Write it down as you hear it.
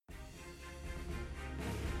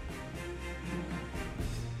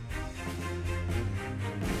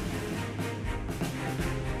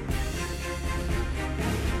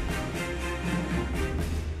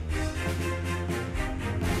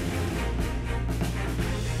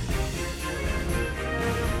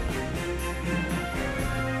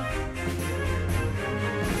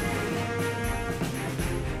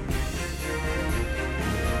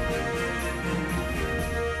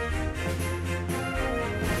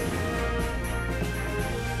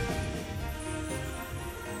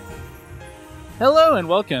Hello and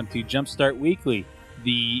welcome to Jumpstart Weekly,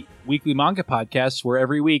 the weekly manga podcast where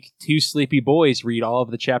every week two sleepy boys read all of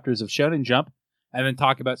the chapters of Shonen Jump and then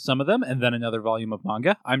talk about some of them and then another volume of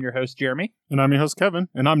manga. I'm your host, Jeremy. And I'm your host, Kevin,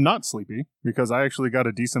 and I'm not sleepy because I actually got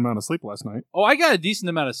a decent amount of sleep last night. Oh, I got a decent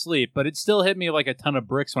amount of sleep, but it still hit me like a ton of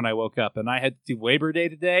bricks when I woke up, and I had to do Labor Day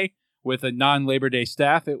today with a non-Labor Day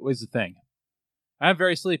staff. It was a thing. I'm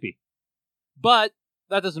very sleepy. But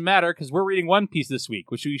that doesn't matter because we're reading One Piece this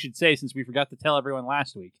week, which we should say since we forgot to tell everyone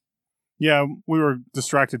last week. Yeah, we were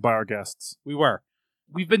distracted by our guests. We were.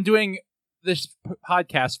 We've been doing this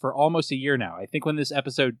podcast for almost a year now. I think when this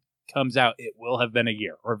episode comes out, it will have been a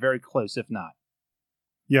year, or very close, if not.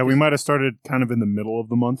 Yeah, we might have started kind of in the middle of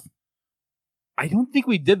the month. I don't think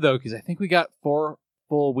we did, though, because I think we got 4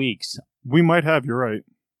 full weeks. We might have, you're right.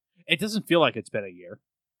 It doesn't feel like it's been a year.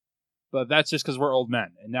 But that's just because we're old men,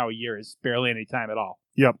 and now a year is barely any time at all.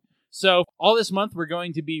 Yep. So, all this month, we're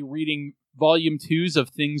going to be reading Volume 2s of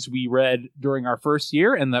things we read during our first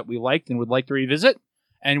year and that we liked and would like to revisit.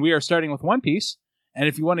 And we are starting with One Piece. And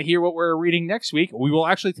if you want to hear what we're reading next week, we will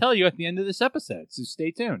actually tell you at the end of this episode, so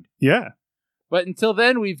stay tuned. Yeah. But until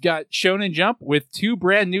then, we've got Shonen Jump with 2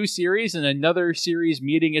 brand new series and another series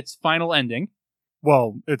meeting its final ending.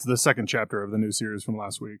 Well, it's the second chapter of the new series from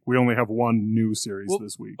last week. We only have one new series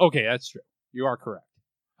this week. Okay, that's true. You are correct.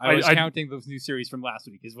 I was counting those new series from last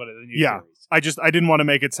week as one of the new series. I didn't want to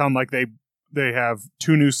make it sound like they have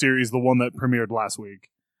 2 new series, the one that premiered last week.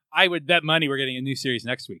 I would bet money we're getting a new series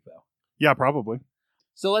next week, though. Yeah, probably.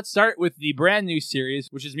 So let's start with the brand new series,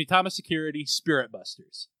 which is Mitama Security Spirit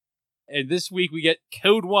Busters. And this week we get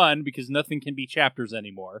Code 1, because nothing can be chapters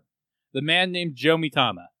anymore. The man named Joe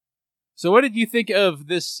Mitama. So what did you think of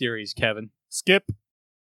this series, Kevin? Skip.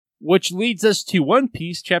 Which leads us to One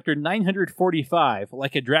Piece, chapter 945,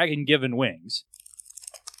 Like a Dragon Given Wings.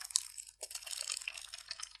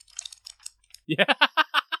 Yeah.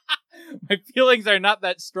 My feelings are not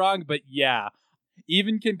that strong, but yeah.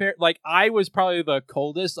 Even compared, I was probably the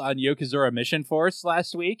coldest on Yokozuna Mission Force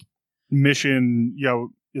last week. Mission,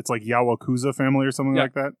 it's like Yawakuza family or something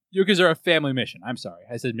like that? Yokozuna Family Mission. I'm sorry.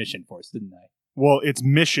 I said Mission Force, didn't I? Well, it's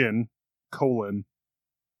Mission,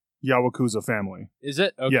 Yawakuza family. Is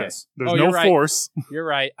it? Okay. Yes. There's no force. You're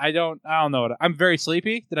right. I don't know what I'm very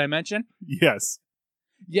sleepy. Did I mention? Yes.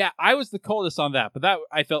 Yeah, I was the coldest on that, but that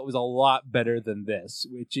I felt was a lot better than this,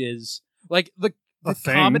 which is the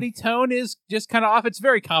comedy tone is just kind of off. It's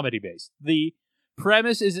very comedy based. The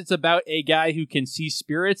premise is it's about a guy who can see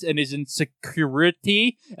spirits and is in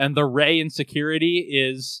security, and the Rei in security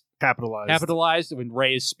is capitalized when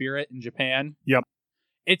Rei is spirit in Japan. Yep.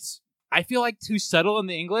 I feel like too subtle in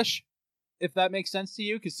the English, if that makes sense to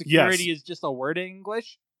you, because security is just a word in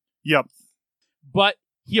English. Yep. But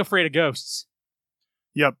he afraid of ghosts.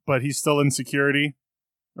 Yep, but he's still in security,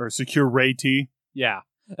 or security. Yeah,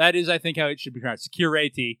 that is, I think, how it should be pronounced.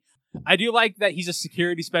 Security. I do like that he's a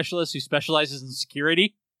security specialist who specializes in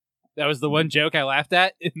security. That was the one joke I laughed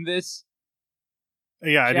at in this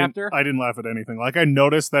chapter. I didn't laugh at anything. I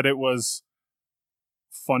noticed that it was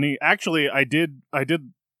funny. Actually, I did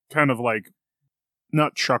kind of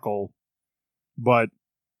not chuckle, but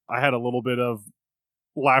I had a little bit of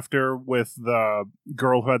laughter with the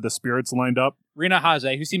girl who had the spirits lined up. Rina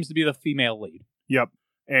Haze, who seems to be the female lead. Yep.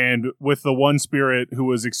 And with the one spirit who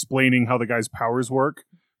was explaining how the guy's powers work,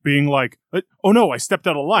 being like, oh no, I stepped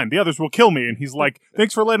out of line. The others will kill me. And he's like,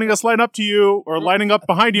 thanks for letting us line up to you, or lining up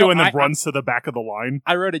behind you, and then runs to the back of the line.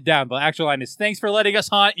 I wrote it down. The actual line is, thanks for letting us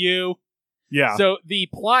haunt you. Yeah. So the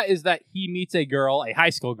plot is that he meets a girl, a high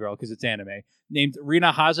school girl, because it's anime, named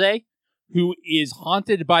Rina Haze, who is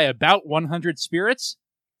haunted by about 100 spirits.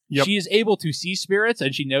 Yep. She is able to see spirits,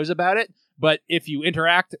 and she knows about it. But if you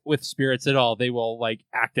interact with spirits at all, they will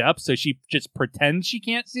act up. So she just pretends she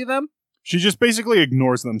can't see them. She just basically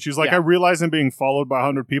ignores them. She's like, I realize I'm being followed by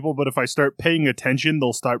 100 people, but if I start paying attention,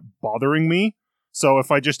 they'll start bothering me. So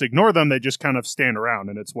if I just ignore them, they just kind of stand around,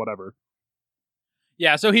 and it's whatever.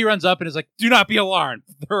 Yeah, so he runs up and is like, do not be alarmed.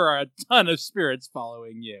 There are a ton of spirits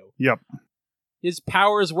following you. Yep. His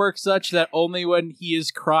powers work such that only when he is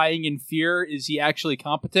crying in fear is he actually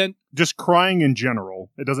competent. Just crying in general.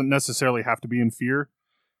 It doesn't necessarily have to be in fear.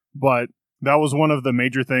 But that was one of the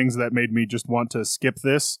major things that made me just want to skip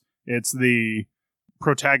this. It's the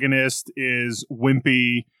protagonist is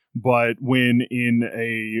wimpy, but when in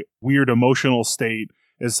a weird emotional state,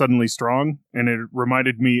 is suddenly strong. And it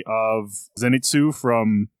reminded me of Zenitsu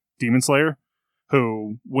from Demon Slayer,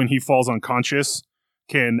 who, when he falls unconscious,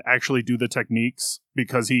 can actually do the techniques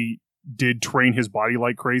because he did train his body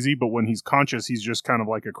like crazy, but when he's conscious, he's just kind of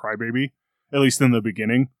like a crybaby, at least in the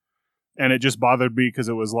beginning. And it just bothered me because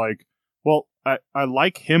it was like, well, I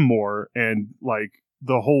like him more, and like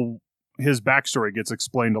his backstory gets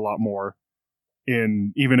explained a lot more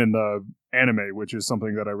even in the anime, which is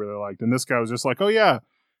something that I really liked. And this guy was just like, oh yeah,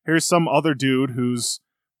 here's some other dude who's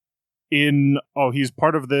he's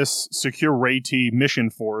part of this secure Rei-T mission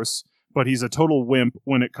force, but he's a total wimp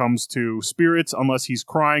when it comes to spirits, unless he's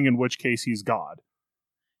crying, in which case he's God.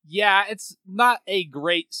 Yeah, it's not a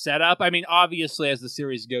great setup. I mean, obviously, as the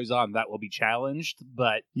series goes on, that will be challenged,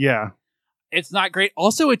 but yeah, it's not great.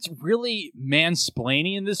 Also, it's really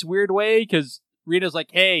mansplaining in this weird way, because Rita's like,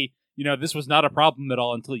 hey, this was not a problem at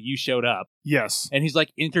all until you showed up. Yes. And he's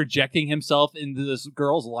like interjecting himself into this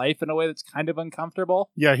girl's life in a way that's kind of uncomfortable.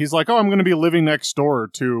 Yeah, he's like, oh, I'm going to be living next door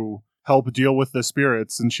to help deal with the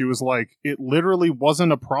spirits. And she was like, it literally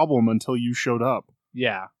wasn't a problem until you showed up.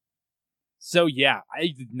 Yeah. So yeah, I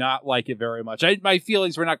did not like it very much. My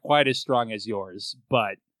feelings were not quite as strong as yours,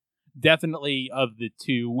 but definitely of the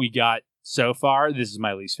two we got so far, this is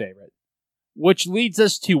my least favorite. Which leads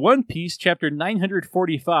us to One Piece, chapter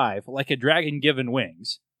 945, Like a Dragon Given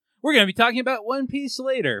Wings. We're going to be talking about One Piece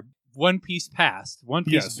later. One Piece past. One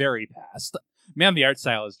Piece very past. Man, the art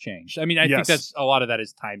style has changed. I mean, I think that's a lot of that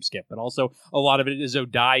is time skip, but also a lot of it is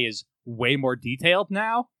Odai is way more detailed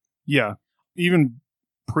now. Yeah. Even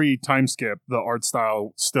pre-time skip, the art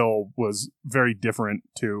style still was very different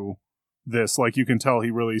to this. Like, you can tell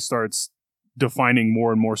he really starts defining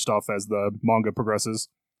more and more stuff as the manga progresses.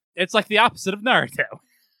 It's like the opposite of Naruto.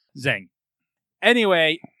 Zing.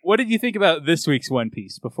 Anyway, what did you think about this week's One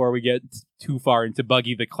Piece before we get too far into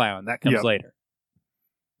Buggy the Clown? That comes later.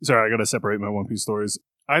 Sorry, I gotta separate my One Piece stories.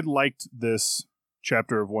 I liked this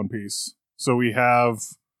chapter of One Piece. So we have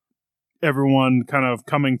everyone kind of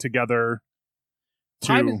coming together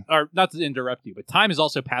not to interrupt you, but time is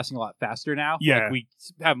also passing a lot faster now. Yeah. Like we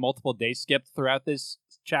have multiple days skipped throughout this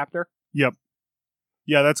chapter. Yep.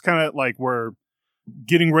 Yeah, that's kind of like we're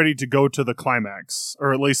getting ready to go to the climax,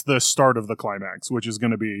 or at least the start of the climax, which is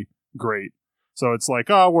going to be great. So it's like,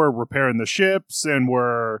 we're repairing the ships and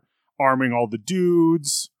we're arming all the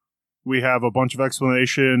dudes. We have a bunch of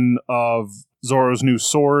explanation of Zoro's new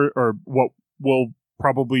sword, or what will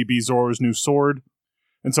probably be Zoro's new sword.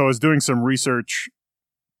 And so I was doing some research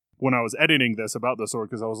when I was editing this about the sword,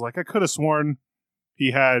 because I was like, I could have sworn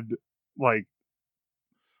he had like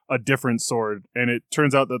a different sword, and it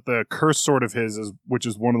turns out that the cursed sword of his, which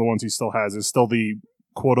is one of the ones he still has, is still the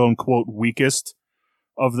quote-unquote weakest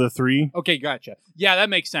of the three. Okay, gotcha. Yeah, that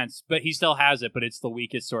makes sense, but he still has it, but it's the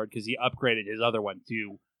weakest sword because he upgraded his other one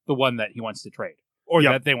to the one that he wants to trade, or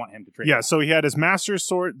that they want him to trade. Yeah, so he had his master's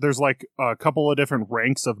sword. There's like a couple of different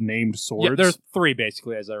ranks of named swords. Yeah, there's 3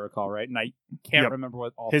 basically, as I recall, right? And I can't remember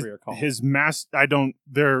what all 3 are called.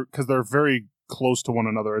 Because they're very close to one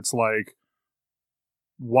another. It's like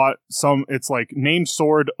it's like named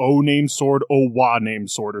sword, named sword, wa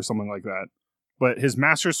named sword, or something like that. But his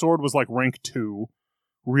master sword was like rank 2.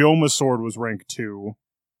 Ryoma's sword was rank 2.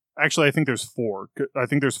 Actually, I think there's 4. I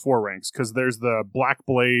think there's 4 ranks, because there's the black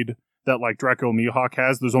blade that like Draco Mihawk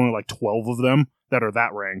has. There's only like 12 of them that are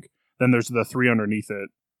that rank. Then there's the 3 underneath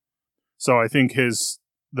it. So I think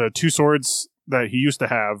the 2 swords that he used to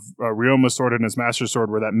have, Ryoma's sword and his master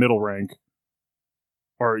sword, were that middle rank.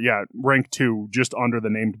 Or, rank 2, just under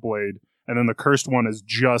the named blade. And then the cursed one is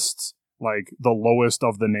just, like, the lowest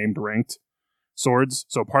of the named ranked swords.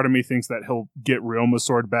 So part of me thinks that he'll get Ryoma's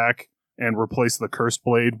sword back and replace the cursed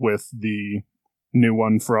blade with the new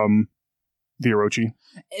one from the Orochi.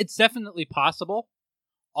 It's definitely possible.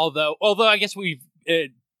 Although I guess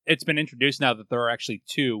it's been introduced now that there are actually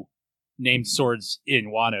 2 named swords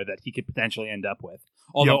in Wano that he could potentially end up with.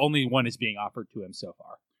 Although only one is being offered to him so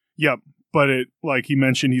far. Yep. But like he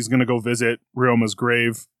mentioned, he's going to go visit Ryoma's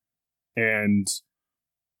grave, and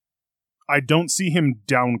I don't see him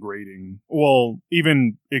downgrading. Well,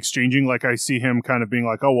 even exchanging, like I see him kind of being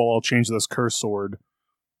like, oh, well, I'll change this cursed sword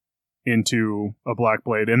into a black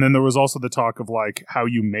blade. And then there was also the talk of like how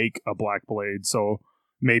you make a black blade. So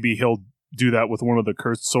maybe he'll do that with one of the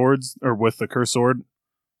cursed swords, or with the cursed sword.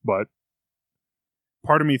 But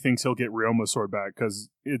part of me thinks he'll get Ryoma's sword back, because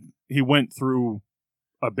he went through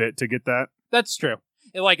a bit to get that. That's true.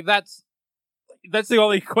 Like, that's the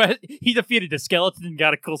only he defeated a skeleton and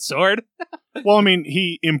got a cool sword. Well, I mean,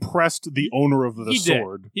 he impressed the owner of the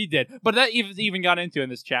sword. He did. But that even got into in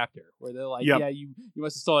this chapter, where they're like, yeah, you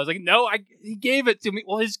must have stolen it. I was like, no, he gave it to me.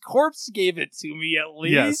 Well, his corpse gave it to me, at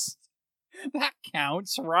least. Yes. That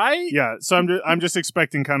counts, right? Yeah, so I'm just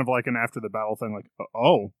expecting kind of like an after the battle thing, like,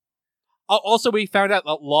 oh. Also, we found out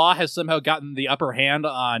that Law has somehow gotten the upper hand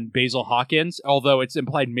on Basil Hawkins, although it's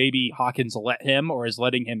implied maybe Hawkins let him or is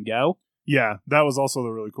letting him go. Yeah, that was also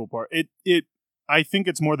the really cool part. I think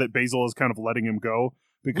it's more that Basil is kind of letting him go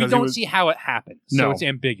because we don't see how it happens, so No. it's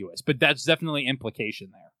ambiguous. But that's definitely implication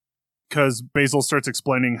there. Because Basil starts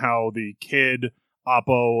explaining how the Kid,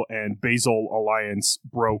 Appo, and Basil alliance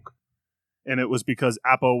broke, and it was because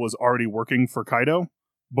Appo was already working for Kaido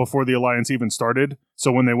before the alliance even started.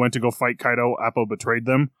 So when they went to go fight Kaido, Appo betrayed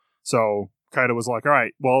them. So Kaido was like, all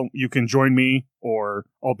right, well, you can join me or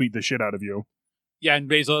I'll beat the shit out of you. Yeah, and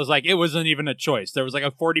Basil was like, it wasn't even a choice. There was like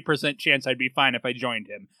a 40% chance I'd be fine if I joined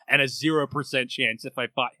him, and a 0% chance if I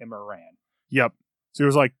fought him or ran. Yep. So he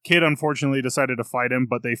was like, Kid unfortunately decided to fight him,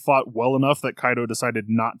 but they fought well enough that Kaido decided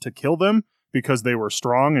not to kill them because they were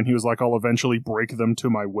strong, and he was like, I'll eventually break them to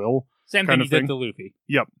my will. Same kind thing of he did thing. to Luffy.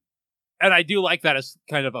 Yep. And I do like that as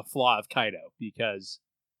kind of a flaw of Kaido, because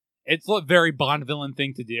it's a very Bond villain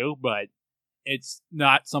thing to do, but it's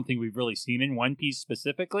not something we've really seen in One Piece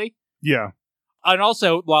specifically. Yeah. And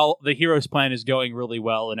also, while the hero's plan is going really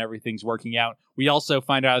well and everything's working out, we also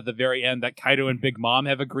find out at the very end that Kaido and Big Mom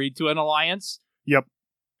have agreed to an alliance. Yep.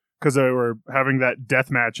 Because they were having that death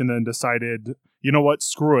match and then decided, you know what,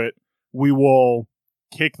 screw it. We will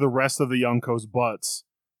kick the rest of the Yonkos' butts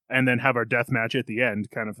and then have our death match at the end,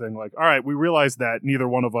 kind of thing. Like, all right, we realize that neither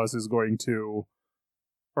one of us is going to,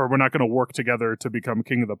 or we're not going to work together to become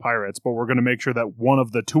king of the pirates, but we're going to make sure that one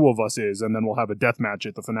of the two of us is, and then we'll have a death match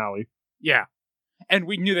at the finale. Yeah. And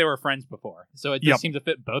we knew they were friends before, so it just seemed to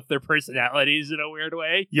fit both their personalities in a weird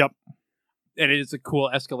way. Yep. And it is a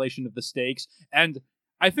cool escalation of the stakes. And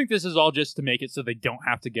I think this is all just to make it so they don't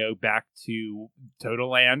have to go back to Total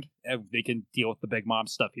Land, and they can deal with the Big Mom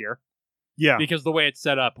stuff here. Yeah. Because the way it's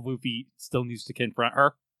set up, Luffy still needs to confront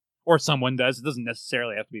her. Or someone does. It doesn't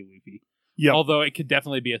necessarily have to be Luffy. Yep. Although it could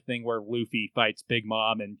definitely be a thing where Luffy fights Big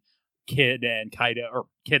Mom and Kid and Kaido, or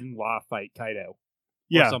Kid and Law fight Kaido.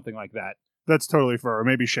 Yeah. Or something like that. That's totally fair. Or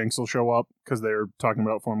maybe Shanks will show up because they're talking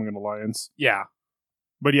about forming an alliance. Yeah.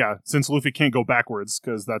 But yeah, since Luffy can't go backwards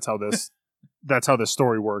because that's how this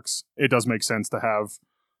story works, it does make sense to have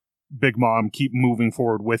Big Mom keep moving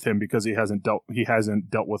forward with him because he hasn't dealt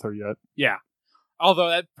with her yet. Yeah. Although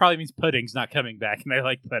that probably means Pudding's not coming back, and I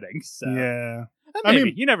like Pudding. So. Yeah. Maybe. I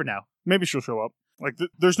mean, You never know. maybe she'll show up. Like,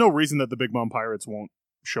 there's no reason that the Big Mom pirates won't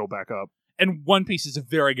show back up. And One Piece is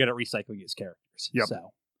very good at recycling its characters. Yep.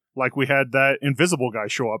 So. Like, we had that invisible guy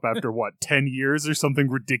show up after, 10 years or something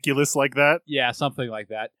ridiculous like that? Yeah, something like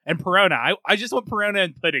that. And Perona. I just want Perona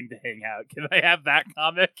and Pudding to hang out. Can I have that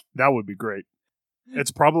comic? That would be great.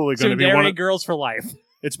 It's probably going to be one of, Girls for Life.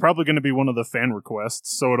 it's probably going to be one of the fan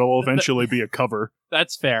requests, so it'll eventually be a cover.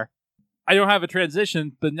 That's fair. I don't have a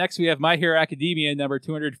transition, but next we have My Hero Academia number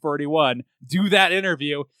 241. Do that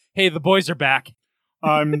interview. Hey, the boys are back.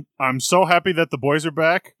 I'm so happy that the boys are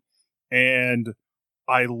back, and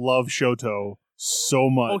I love Shoto so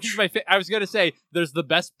much. Oh, he's my I was going to say, there's the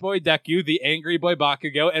best boy Deku, the angry boy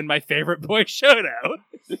Bakugo, and my favorite boy Shoto.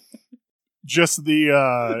 Just the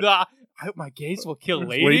I hope my gaze will kill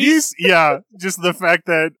ladies. Yeah, just the fact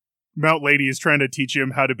that Mount Lady is trying to teach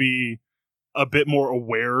him how to be a bit more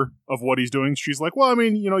aware of what he's doing. She's like, well, I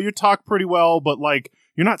mean, you talk pretty well, but like,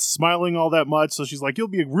 you're not smiling all that much. So she's like, you'll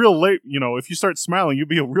be a real if you start smiling, you'll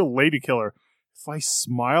be a real lady killer. If I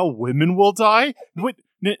smile, women will die?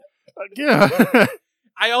 Yeah.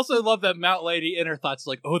 I also love that Mount Lady in her thoughts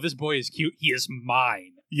like, oh, this boy is cute. He is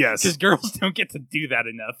mine. Yes. Because girls don't get to do that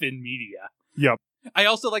enough in media. Yep. I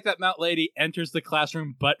also like that Mount Lady enters the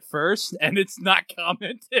classroom butt first, and it's not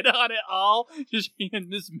commented on at all. Just she and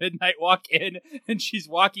Miss Midnight walk in, and she's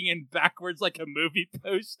walking in backwards like a movie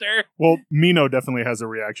poster. Well, Mino definitely has a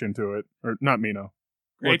reaction to it. Or not Mino.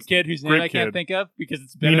 Grape Kid, whose name Grape I can't Kid. think of, because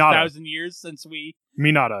it's been Minata. 1,000 years since we...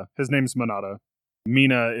 Minata. His name's Minata.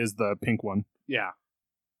 Mina is the pink one. Yeah.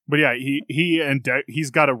 But yeah,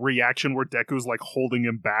 he's got a reaction where Deku's like holding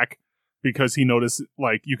him back because he noticed,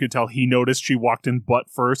 like, you could tell he noticed she walked in butt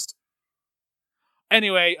first.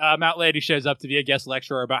 Anyway, Mount Lady shows up to be a guest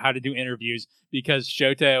lecturer about how to do interviews because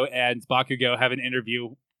Shoto and Bakugo have an interview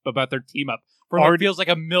about their team up from what feels like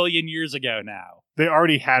 1,000,000 years ago now. They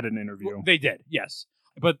already had an interview. They did, yes.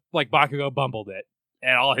 But like Bakugo bumbled it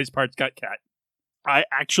and all his parts got cut. I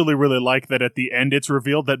actually really like that at the end it's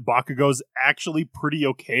revealed that Bakugo's actually pretty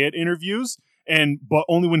okay at interviews, but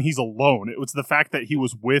only when he's alone. It was the fact that he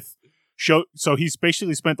was with so he's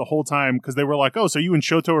basically spent the whole time, because they were like, oh, so you and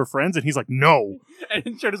Shoto are friends? And he's like, no.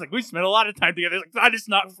 And Shoto's like, we spent a lot of time together. He's like, that is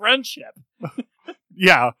not friendship.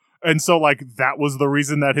 Yeah. And so, like, that was the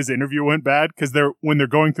reason that his interview went bad, because when they're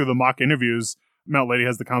going through the mock interviews, Mount Lady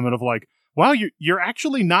has the comment of like, wow, you're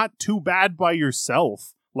actually not too bad by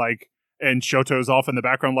yourself. Like, and Shoto's off in the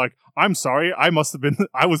background like, I'm sorry, I was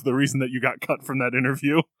the reason that you got cut from that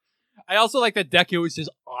interview. I also like that Deku is just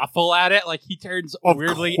awful at it. Like, he turns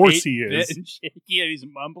weirdly 8-bit and shaky, and he's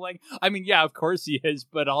mumbling. I mean, yeah, of course he is,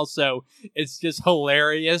 but also it's just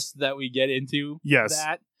hilarious that we get into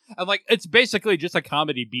that. And, like, it's basically just a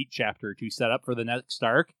comedy beat chapter to set up for the next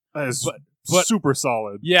arc. But super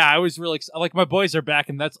solid. Yeah, I was really like, my boys are back,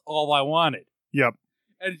 and that's all I wanted. Yep.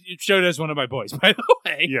 And Shota is one of my boys, by the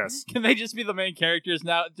way. Yes. Can they just be the main characters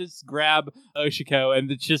now? Just grab Oshiko,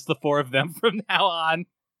 and it's just the 4 of them from now on.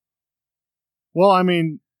 Well, I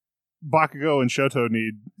mean, Bakugo and Shoto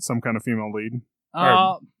need some kind of female lead.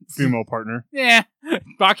 Or female partner. Yeah.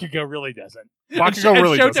 Bakugo really doesn't.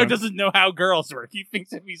 Shoto doesn't know how girls work. He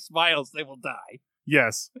thinks if he smiles, they will die.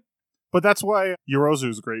 Yes. But that's why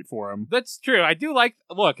Yorozu's great for him. That's true. I do like...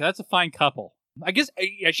 Look, that's a fine couple. I guess,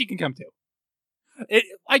 yeah, she can come too.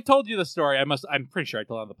 I told you the story. I'm pretty sure I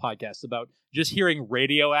told it on the podcast about just hearing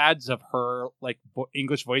radio ads of her, like,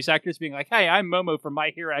 English voice actors being like, "Hey, I'm Momo from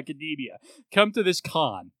My Hero Academia. Come to this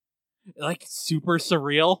con." Like, super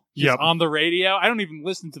surreal. Just on the radio. I don't even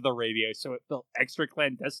listen to the radio, so it felt extra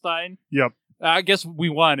clandestine. Yep. I guess we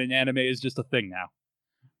won, and anime is just a thing now.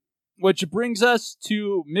 Which brings us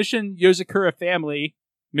to Mission Yozakura Family,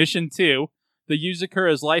 Mission 2, the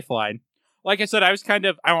Yozakura's Lifeline. Like I said, I was kind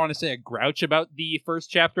of, I don't want to say a grouch about the first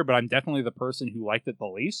chapter, but I'm definitely the person who liked it the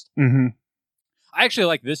least. Mm-hmm. I actually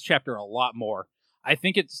like this chapter a lot more. I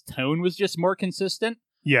think its tone was just more consistent.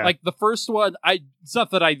 Yeah. Like, the first one, it's not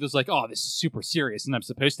that I was like, oh, this is super serious, and I'm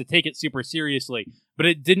supposed to take it super seriously, but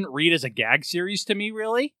it didn't read as a gag series to me,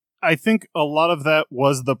 really. I think a lot of that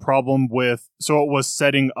was the problem with, so it was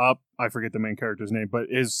setting up, I forget the main character's name, but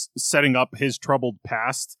is setting up his troubled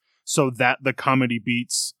past so that the comedy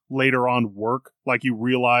beats later on work. Like, you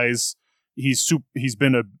realize he's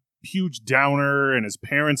been a huge downer, and his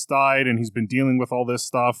parents died, and he's been dealing with all this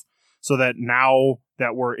stuff, so that now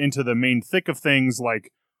that we're into the main thick of things,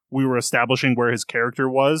 like, we were establishing where his character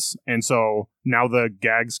was, and so now the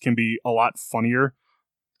gags can be a lot funnier.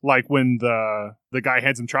 Like, when the guy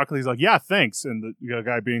hands him chocolate, he's like, "Yeah, thanks," and the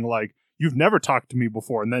guy being like, "You've never talked to me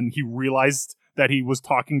before," and then he realized that he was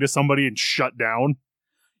talking to somebody and shut down.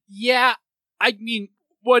 Yeah, I mean,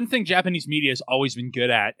 one thing Japanese media has always been good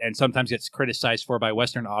at, and sometimes gets criticized for by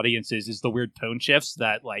Western audiences, is the weird tone shifts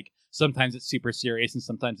that, like, sometimes it's super serious and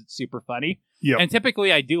sometimes it's super funny. Yep. And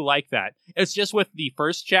typically I do like that. It's just with the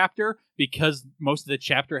first chapter, because most of the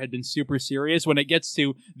chapter had been super serious, when it gets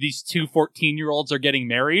to these 2 14-year-olds are getting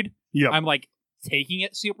married, yep. I'm, like, taking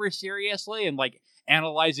it super seriously and, like,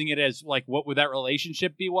 analyzing it as, like, what would that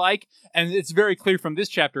relationship be like? And it's very clear from this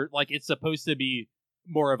chapter, like, it's supposed to be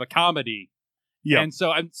more of a comedy. Yeah. And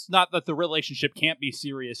so it's not that the relationship can't be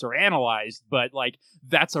serious or analyzed, but, like,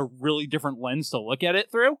 that's a really different lens to look at it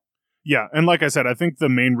through. Yeah, and like I said, I think the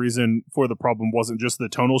main reason for the problem wasn't just the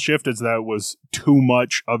tonal shift, it's that it was too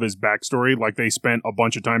much of his backstory. Like, they spent a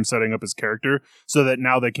bunch of time setting up his character, so that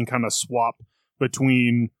now they can kind of swap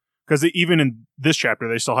between, because even in this chapter,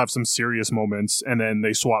 they still have some serious moments, and then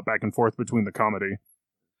they swap back and forth between the comedy.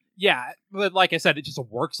 Yeah, but like I said, it just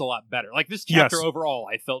works a lot better. Like, this chapter overall,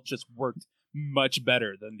 I felt just worked much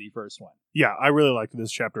better than the first one. Yeah, I really liked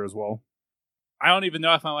this chapter as well. I don't even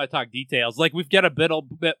know if I want to talk details. Like, we've got a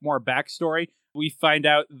bit more backstory. We find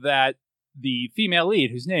out that the female lead,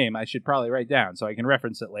 whose name I should probably write down so I can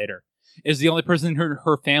reference it later, is the only person in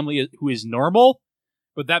her family who is normal,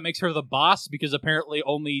 but that makes her the boss, because apparently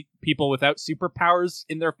only people without superpowers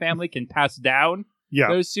in their family can pass down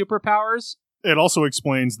those superpowers. It also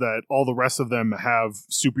explains that all the rest of them have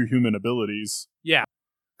superhuman abilities. Yeah.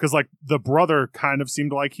 Because, like, the brother kind of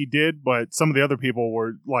seemed like he did, but some of the other people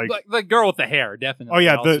were, like... The girl with the hair, definitely. Oh,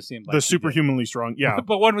 yeah, the superhumanly strong, yeah.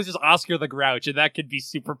 But one was just Oscar the Grouch, and that could be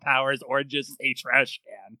superpowers or just a trash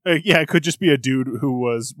can. Yeah, it could just be a dude who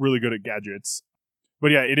was really good at gadgets. But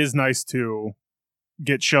yeah, it is nice to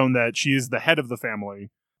get shown that she is the head of the family,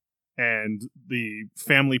 and the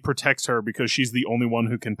family protects her because she's the only one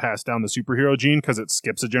who can pass down the superhero gene, because it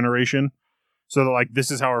skips a generation. So, like,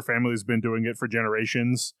 this is how our family's been doing it for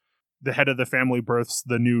generations. The head of the family births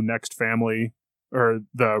the new next family, or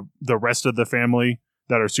the rest of the family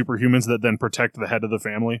that are superhumans that then protect the head of the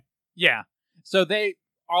family. Yeah. So they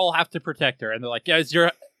all have to protect her, and they're like,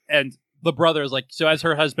 and the brother is like, so as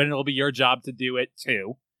her husband, it'll be your job to do it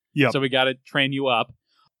too. Yeah. So we got to train you up.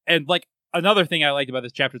 And, like, another thing I liked about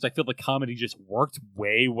this chapter is I feel the comedy just worked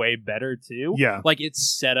way, way better too. Yeah. Like,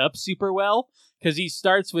 it's set up super well. Because he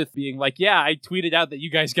starts with being like, yeah, I tweeted out that you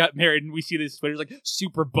guys got married, and we see this Twitter's like,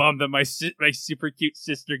 super bummed that my super cute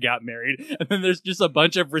sister got married. And then there's just a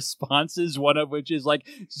bunch of responses, one of which is like,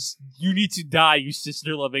 you need to die, you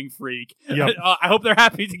sister-loving freak. Yep. I hope they're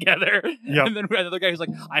happy together. Yep. And then another guy who's like,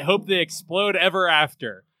 I hope they explode ever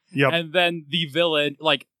after. Yep. And then the villain,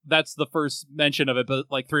 like, that's the first mention of it, but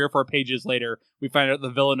like 3 or 4 pages later, we find out the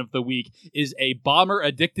villain of the week is a bomber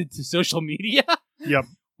addicted to social media. Yep.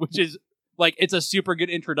 Which is, like, it's a super good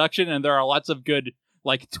introduction, and there are lots of good,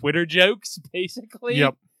 like, Twitter jokes, basically,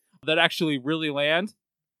 Yep. that actually really land.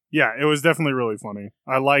 Yeah, it was definitely really funny.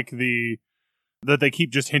 I like that they keep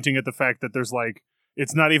just hinting at the fact that there's, like,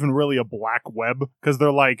 it's not even really a black web, because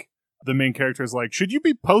they're like, the main character is like, should you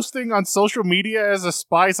be posting on social media as a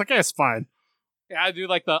spy? It's like, yeah, it's fine. Yeah, I do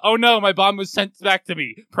like oh no, my bomb was sent back to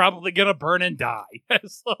me. Probably gonna burn and die.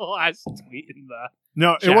 That's the last tweet in the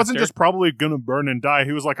No, chapter. It wasn't just probably gonna burn and die.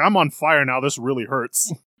 He was like, I'm on fire now. This really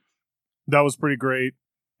hurts. That was pretty great.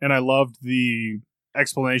 And I loved the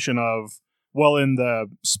explanation of, well, in the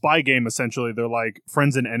spy game, essentially, they're like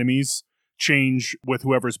friends and enemies change with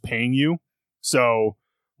whoever's paying you. So,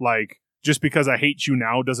 like, just because I hate you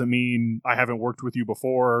now doesn't mean I haven't worked with you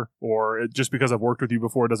before, or just because I've worked with you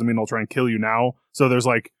before doesn't mean I'll try and kill you now. So there's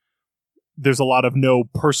a lot of no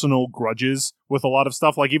personal grudges with a lot of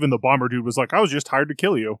stuff. Like, even the bomber dude was like, I was just hired to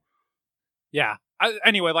kill you. Yeah.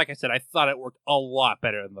 Anyway, like I said, I thought it worked a lot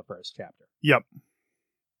better than the first chapter. Yep.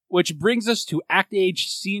 Which brings us to Act Age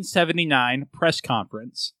Scene 79 press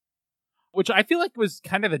conference, which I feel like was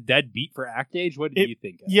kind of a dead beat for Act Age. What did you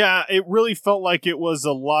think of? Yeah, it really felt like it was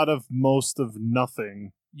a lot of most of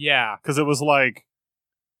nothing. Yeah. Because it was like,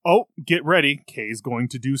 oh, get ready. Kay's going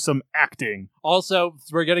to do some acting. Also,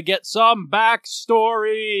 we're going to get some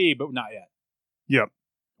backstory, but not yet. Yep.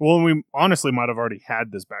 Well, we honestly might have already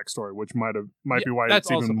had this backstory, which might be why that's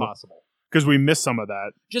it's even also possible. Because we missed some of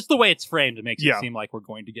that. Just the way it's framed, it makes it seem like we're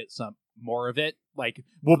going to get some more of it. Like,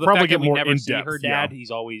 we'll the probably fact get that we more never in see depth. her dad. He's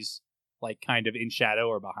always like kind of in shadow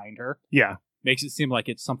or behind her. Yeah. Makes it seem like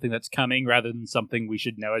it's something that's coming rather than something we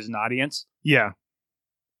should know as an audience. Yeah.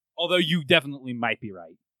 Although you definitely might be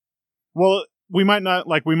right. Well, we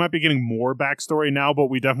might be getting more backstory now, but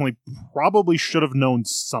we definitely probably should have known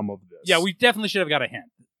some of this. Yeah, we definitely should have got a hint,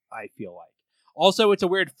 I feel like. Also, it's a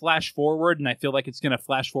weird flash forward, and I feel like it's going to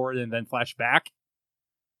flash forward and then flash back.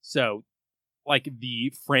 So, like,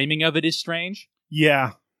 the framing of it is strange.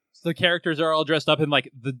 Yeah. So the characters are all dressed up, and, like,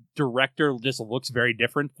 the director just looks very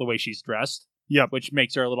different the way she's dressed. Yep. Which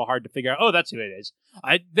makes her a little hard to figure out, oh, that's who it is.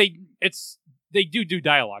 They do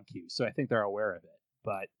dialogue cues, so I think they're aware of it.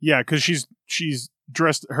 But yeah, because she's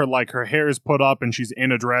dressed, her hair is put up and she's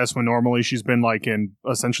in a dress when normally she's been like in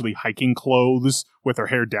essentially hiking clothes with her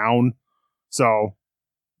hair down. So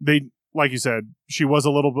they, like you said, she was a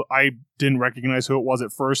little bit, I didn't recognize who it was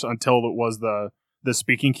at first until it was the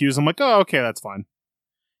speaking cues. I'm like, oh, okay, that's fine.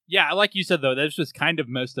 Yeah, like you said though, there's just kind of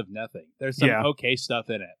most of nothing. There's some okay stuff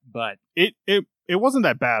in it, but it wasn't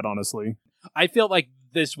that bad, honestly. I feel like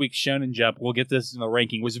this week's Shonen Jump, we'll get this in the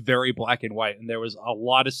ranking, was very black and white, and there was a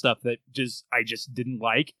lot of stuff that I just didn't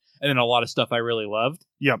like, and then a lot of stuff I really loved.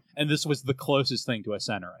 Yep. And this was the closest thing to a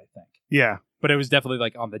center, I think. Yeah. But it was definitely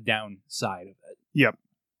like on the downside of it. Yep.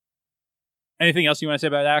 Anything else you want to say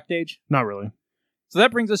about Act Age? Not really. So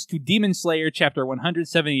that brings us to Demon Slayer chapter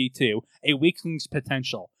 172, A Weakling's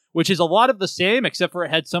Potential, which is a lot of the same, except for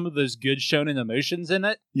it had some of those good shonen emotions in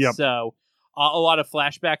it. Yep. So a lot of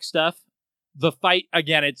flashback stuff. The fight,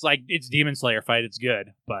 again, it's Demon Slayer fight. It's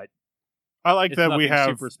good, but I like that we have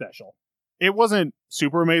super special. It wasn't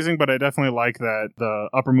super amazing, but I definitely like that the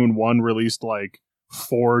Upper Moon 1 released like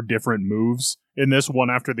 4 different moves in this, one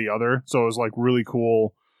after the other. So it was like really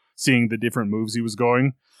cool seeing the different moves he was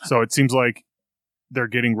going. So it seems like they're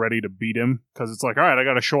getting ready to beat him because it's like, all right, I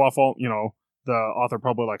got to show off all, the author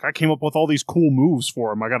probably like, I came up with all these cool moves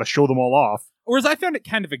for him. I got to show them all off. Whereas I found it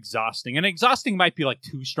kind of exhausting. And exhausting might be like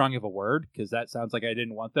too strong of a word because that sounds like I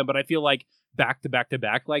didn't want them. But I feel like back to back to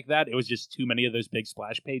back like that, it was just too many of those big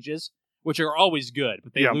splash pages, which are always good,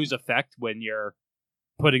 but they lose effect when you're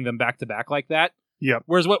putting them back to back like that. Yep.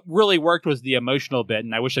 Whereas what really worked was the emotional bit,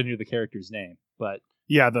 and I wish I knew the character's name, but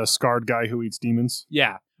yeah, the scarred guy who eats demons.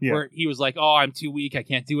 Yeah. Where he was like, oh, I'm too weak, I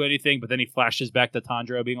can't do anything, but then he flashes back to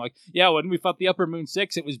Tanjiro being like, yeah, when we fought the Upper Moon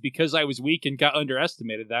 6, it was because I was weak and got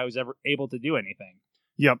underestimated that I was ever able to do anything.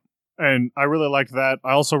 Yep. And I really liked that.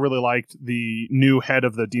 I also really liked the new head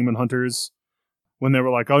of the Demon Hunters when they were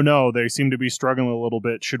like, oh no, they seem to be struggling a little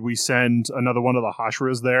bit. Should we send another one of the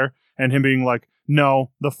Hashiras there? And him being like, no,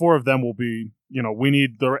 the 4 of them will be, we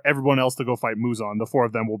need everyone else to go fight Muzan. The 4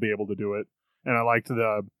 of them will be able to do it. And I liked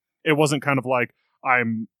it wasn't kind of like,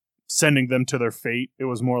 I'm sending them to their fate. It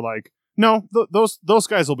was more like, no, those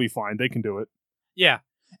guys will be fine. They can do it. Yeah.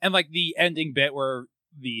 And like the ending bit where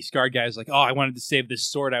the scarred guy is like, oh, I wanted to save this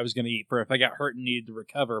sword I was going to eat for if I got hurt and needed to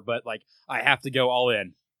recover, but like, I have to go all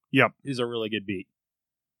in. Yep. Is a really good beat.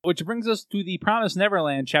 Which brings us to the Promised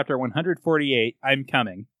Neverland chapter 148, I'm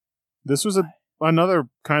Coming. This was another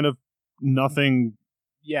kind of nothing.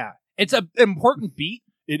 Yeah. It's an important beat.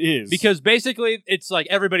 It is. Because basically, it's like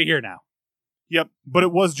everybody here now. Yep, but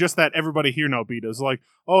it was just that everybody here now beat. It was like,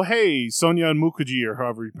 oh, hey, Sonya and Mukiji, or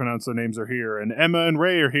however you pronounce their names, are here, and Emma and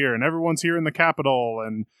Ray are here, and everyone's here in the capital,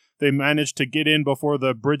 and they managed to get in before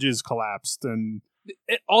the bridges collapsed, and...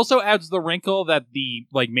 It also adds the wrinkle that the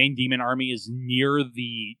main demon army is near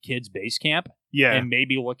the kids' base camp. Yeah. And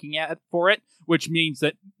maybe looking at for it, which means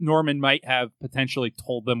that Norman might have potentially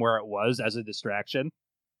told them where it was as a distraction.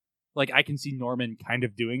 Like, I can see Norman kind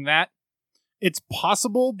of doing that. It's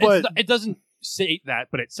possible, but... It doesn't say that,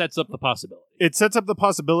 but it sets up the possibility. It sets up the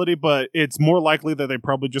possibility, but it's more likely that they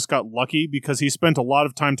probably just got lucky because he spent a lot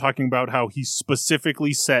of time talking about how he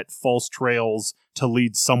specifically set false trails to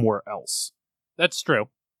lead somewhere else. That's true.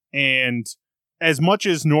 And as much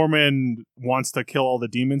as Norman wants to kill all the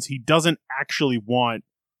demons, he doesn't actually want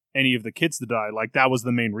any of the kids to die. Like, that was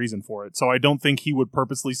the main reason for it. So I don't think he would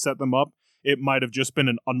purposely set them up. It might have just been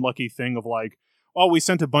an unlucky thing of like, oh, we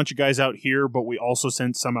sent a bunch of guys out here, but we also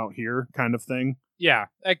sent some out here kind of thing. Yeah,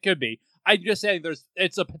 that could be. I'm just saying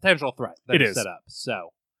it's a potential threat that is set up. So,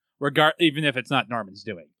 even if it's not Norman's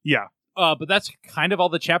doing. Yeah. But that's kind of all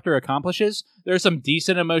the chapter accomplishes. There's some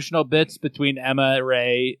decent emotional bits between Emma,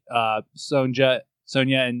 Ray, Sonya,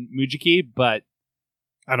 and Mujiki, but...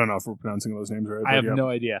 I don't know if we're pronouncing those names right. I have no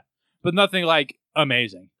idea. But nothing,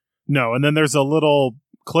 amazing. No, and then there's a little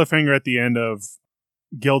cliffhanger at the end of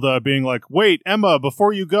Gilda being like, wait, Emma,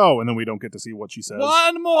 before you go. And then we don't get to see what she says.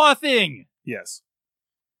 One more thing! Yes.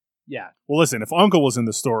 Yeah. Well, listen, if Uncle was in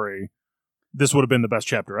the story, this would have been the best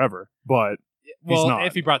chapter ever. But he's not.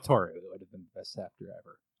 If he brought Toru, it would have been the best chapter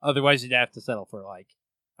ever. Otherwise, you'd have to settle for, I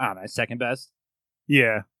don't know, second best.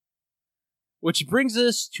 Yeah. Which brings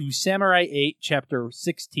us to Samurai 8, Chapter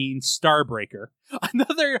 16, Starbreaker. I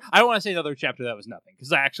don't want to say another chapter that was nothing,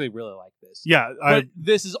 because I actually really like this. Yeah. But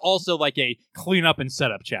this is also a cleanup and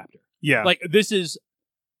setup chapter. Yeah. This is,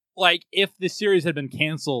 if the series had been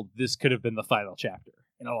canceled, this could have been the final chapter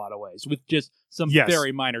in a lot of ways, with just some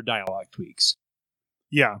very minor dialogue tweaks.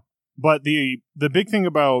 Yeah. But the big thing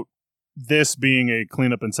about this being a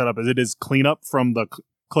cleanup and setup is it is cleanup from the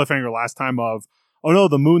cliffhanger last time of, oh no,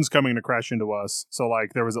 the moon's coming to crash into us. So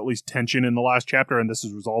there was at least tension in the last chapter and this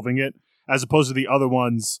is resolving it, as opposed to the other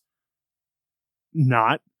ones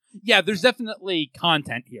not. Yeah, there's definitely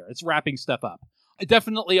content here. It's wrapping stuff up.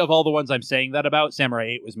 Definitely, of all the ones I'm saying that about,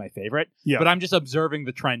 Samurai 8 was my favorite. Yeah. But I'm just observing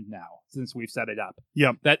the trend now, since we've set it up.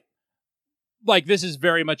 Yeah. That, this is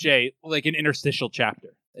very much an interstitial chapter.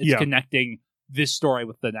 It's connecting this story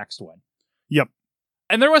with the next one. Yep.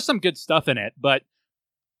 And there was some good stuff in it, but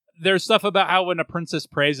there's stuff about how when a princess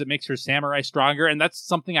prays, it makes her samurai stronger, and that's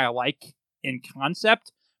something I like in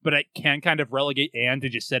concept, but it can kind of relegate Anne to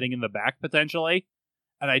just sitting in the back, potentially.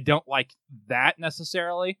 And I don't like that,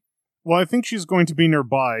 necessarily. Well, I think she's going to be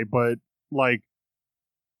nearby, but,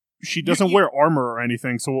 she doesn't wear armor or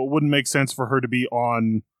anything, so it wouldn't make sense for her to be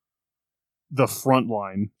on the front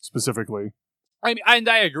line, specifically. I mean, and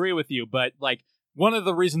I agree with you, but, one of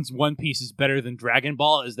the reasons One Piece is better than Dragon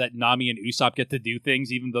Ball is that Nami and Usopp get to do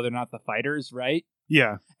things even though they're not the fighters, right?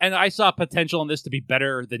 Yeah. And I saw potential in this to be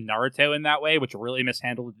better than Naruto in that way, which really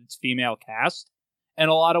mishandled its female cast in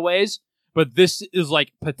a lot of ways. But this is,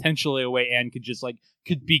 potentially a way Anne could just,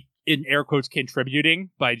 could be, in air quotes, contributing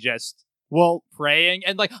by just praying.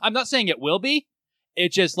 And, I'm not saying it will be.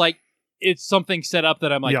 It's just, it's something set up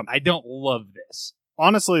that I'm I don't love this.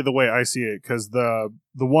 Honestly, the way I see it, because the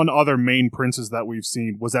one other main princess that we've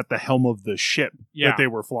seen was at the helm of the ship that they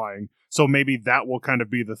were flying. So maybe that will kind of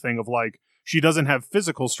be the thing of, she doesn't have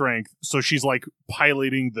physical strength, so she's,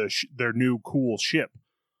 piloting their new cool ship.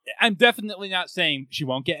 I'm definitely not saying she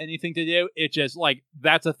won't get anything to do. It's just,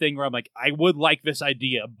 that's a thing where I'm I would like this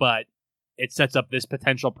idea, but it sets up this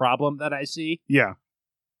potential problem that I see. Yeah.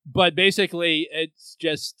 But basically, it's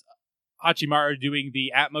just Hachimaru doing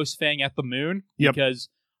the Atmos thing at the moon, because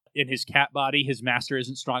in his cat body, his master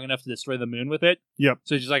isn't strong enough to destroy the moon with it. Yep.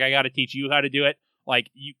 So he's just I got to teach you how to do it.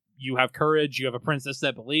 You have courage, you have a princess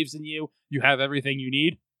that believes in you, you have everything you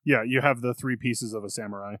need. Yeah, you have the 3 pieces of a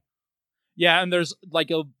samurai. Yeah, and there's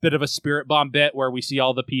a bit of a spirit bomb bit where we see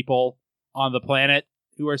all the people on the planet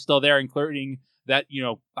who are still there, including that,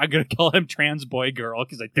 I'm going to call him Trans Boy Girl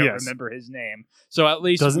because I don't remember his name. So at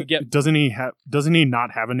least we get... Doesn't he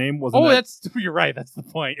not have a name? You're right. That's the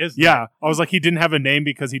point. I was he didn't have a name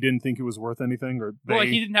because he didn't think it was worth anything, or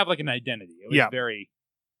he didn't have an identity. It was very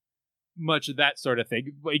much that sort of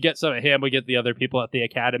thing. We get some of him. We get the other people at the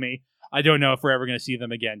academy. I don't know if we're ever going to see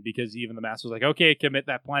them again, because even the master was okay, commit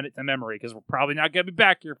that planet to memory, because we're probably not going to be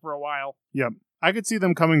back here for a while. Yep. I could see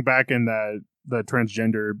them coming back in that the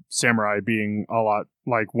transgender samurai being a lot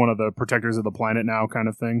like one of the protectors of the planet now kind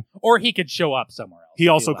of thing. Or he could show up somewhere else. He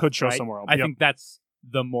also could show right? somewhere else. I think that's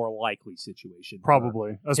the more likely situation.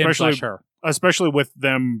 Probably. Her. Especially with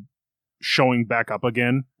them showing back up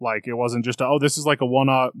again. Like, it wasn't just, this is like a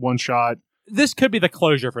one shot. This could be the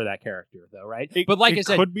closure for that character, though, right? But like I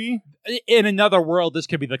said, could be. In another world, this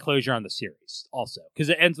could be the closure on the series also. Because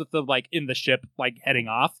it ends with them, like, in the ship, like, heading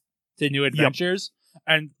off to new adventures. Yep.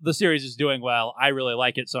 And the series is doing well. I really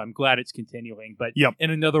like it, so I'm glad it's continuing. But in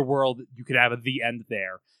another world, you could have the end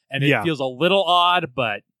there. And it feels a little odd,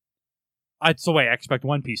 but it's the way I expect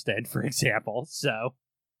One Piece to end, for example. So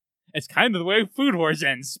it's kind of the way Food Wars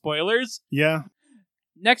ends. Spoilers. Yeah.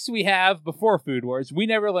 Next we have, before Food Wars, We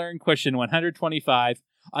Never Learn question 125.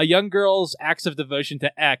 A young girl's acts of devotion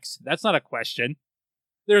to X. That's not a question.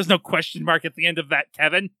 There's no question mark at the end of that,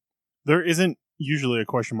 Kevin. There isn't usually a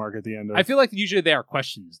question mark at the end of it. I feel like usually they are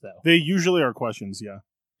questions, though. They usually are questions, yeah.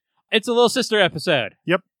 It's a Little Sister episode.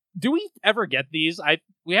 Yep. Do we ever get these?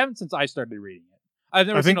 We haven't since I started reading it. I've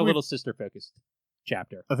never seen a Little Sister focused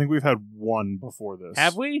chapter. I think we've had one before this.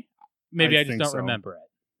 Have we? Maybe I just don't remember it.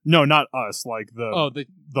 No, not us. Like the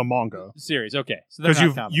manga series. Okay, so because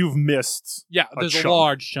you've missed. Yeah, there's a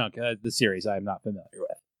large chunk of the series I am not familiar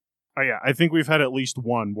with. Oh yeah, I think we've had at least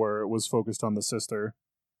one where it was focused on the sister.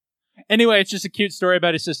 Anyway, it's just a cute story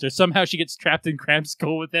about his sister. Somehow she gets trapped in cram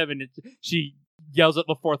school with him, and she yells at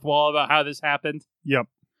the fourth wall about how this happened. Yep.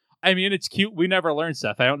 I mean, it's cute. We never learn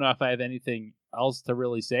stuff. I don't know if I have anything else to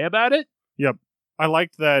really say about it. Yep. I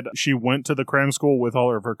liked that she went to the cram school with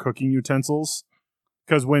all of her cooking utensils.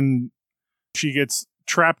 Because when she gets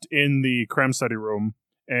trapped in the cram study room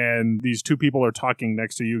and these two people are talking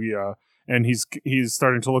next to Yugia, and he's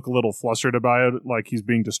starting to look a little flustered about it, like he's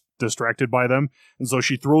being distracted by them. And so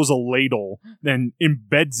she throws a ladle, then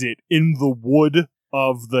embeds it in the wood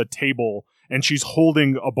of the table, and she's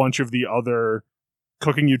holding a bunch of the other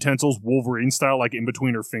cooking utensils Wolverine style, like in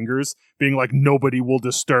between her fingers, being like, nobody will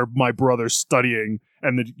disturb my brother studying.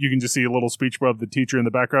 And then you can just see a little speech of the teacher in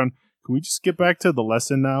the background. Can we just get back to the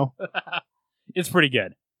lesson now? It's pretty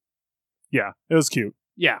good. Yeah, it was cute.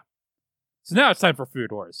 Yeah. So now it's time for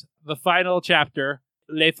Food Wars. The final chapter,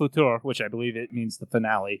 Le Futur, which I believe it means the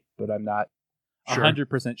finale, but I'm not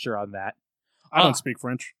 100% sure on that. I don't speak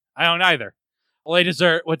French. I don't either. Le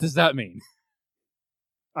Dessert, what does that mean?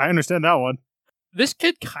 I understand that one. This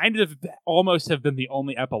could kind of almost have been the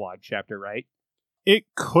only epilogue chapter, right? It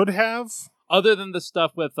could have. Other than the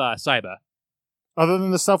stuff with Saiba. Other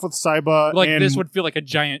than the stuff with Saiba. Like, this would feel like a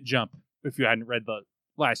giant jump if you hadn't read the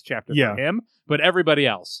last chapter for him, but everybody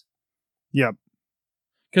else. Yep.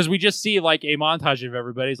 Because we just see, like, a montage of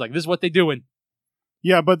everybody's like, this is what they doing.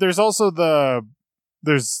 Yeah, but there's also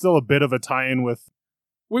there's still a bit of a tie-in with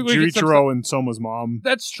Junichiro and Soma's mom.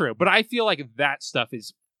 That's true, but I feel like that stuff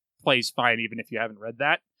plays fine even if you haven't read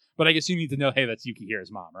that. But I guess you need to know, hey, that's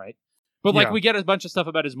Yukihira's mom, right? But, like, we get a bunch of stuff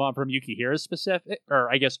about his mom from Yukihira's specific,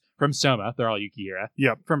 or I guess from Soma. They're all Yukihira.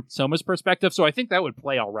 Yep. From Soma's perspective. So I think that would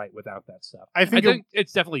play all right without that stuff. I think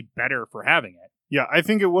it's definitely better for having it. Yeah, I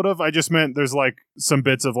think it would have. I just meant there's, like, some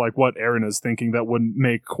bits of, like, what Eren is thinking that wouldn't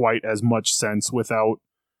make quite as much sense without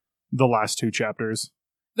the last two chapters.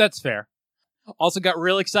 That's fair. Also got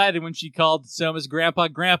real excited when she called Soma's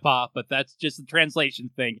grandpa, but that's just a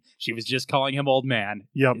translation thing. She was just calling him old man.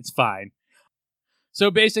 Yep. It's fine. So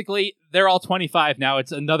basically, they're all 25 now.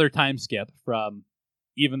 It's another time skip from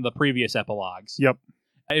even the previous epilogues. Yep.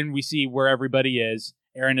 And we see where everybody is.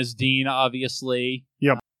 Eren is Dean, obviously.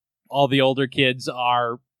 Yep. All the older kids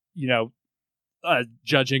are,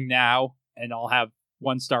 judging now and all have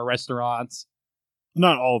one-star restaurants.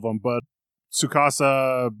 Not all of them, but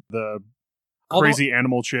Tsukasa, the crazy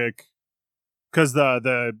animal chick. Because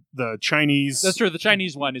the Chinese... That's true. The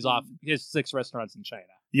Chinese one is off. He has 6 restaurants in China.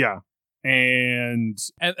 Yeah. And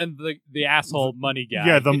the asshole money guy.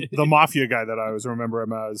 Yeah, the mafia guy that I always remember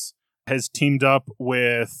him as has teamed up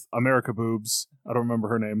with America Boobs. I don't remember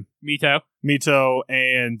her name. Mito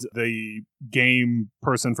and the game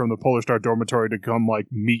person from the Polar Star Dormitory to become like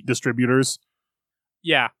meat distributors.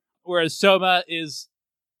 Yeah. Whereas Soma is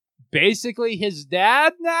basically his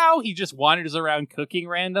dad now. He just wanders around cooking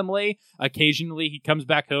randomly. Occasionally he comes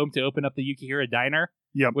back home to open up the Yukihira diner.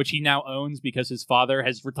 Yep. Which he now owns because his father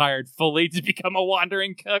has retired fully to become a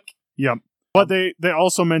wandering cook. Yep. But they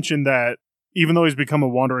also mentioned that even though he's become a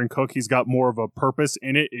wandering cook, he's got more of a purpose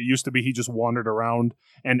in it. It used to be he just wandered around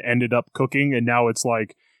and ended up cooking, and now it's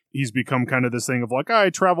like he's become kind of this thing of like, I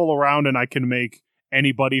travel around and I can make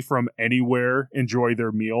anybody from anywhere enjoy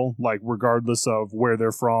their meal, like regardless of where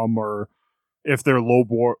they're from or if they're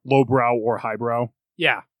lowbrow or highbrow.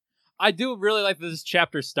 Yeah. I do really like that this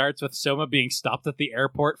chapter starts with Soma being stopped at the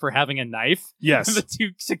airport for having a knife. Yes. The two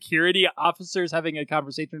security officers having a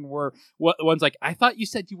conversation where one's like, I thought you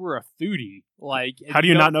said you were a foodie. Like, how do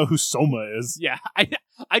you not know who Soma is? Yeah,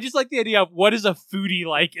 I just like the idea of what is a foodie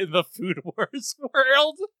like in the Food Wars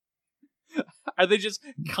world? Are they just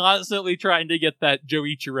constantly trying to get that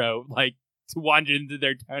Joichiro, like, to wander into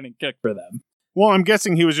their town and cook for them? Well, I'm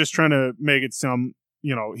guessing he was just trying to make it sound...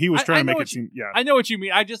 he was trying to make it seem... Yeah. I know what you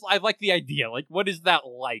mean. I like the idea. Like, what is that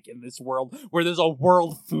like in this world where there's a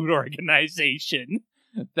World Food Organization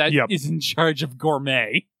that is in charge of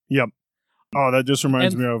gourmet? Yep. Oh, that just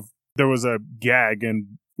reminds me of... There was a gag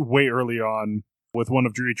way early on with one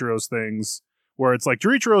of Joichiro's things where it's like,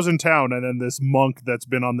 Joichiro's in town, and then this monk that's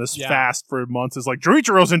been on this fast for months is like,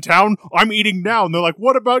 Joichiro's in town? I'm eating now. And they're like,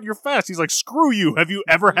 what about your fast? He's like, screw you. Have you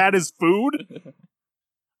ever had his food?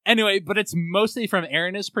 Anyway, but it's mostly from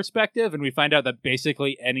Erina's perspective, and we find out that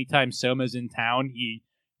basically anytime Soma's in town, he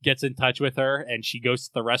gets in touch with her, and she goes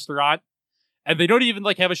to the restaurant. And they don't even,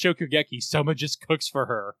 like, have a shokugeki. Soma just cooks for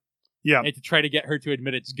her. Yeah. And to try to get her to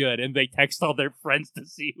admit it's good, and they text all their friends to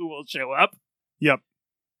see who will show up. Yep.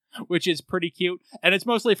 Which is pretty cute. And it's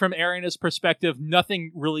mostly from Erina's perspective.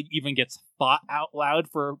 Nothing really even gets thought out loud,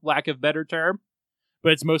 for lack of better term.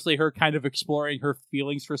 But it's mostly her kind of exploring her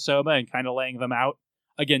feelings for Soma and kind of laying them out.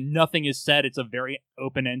 Again, nothing is said. It's a very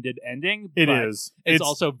open-ended ending. It is. It's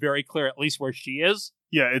also very clear, at least where she is.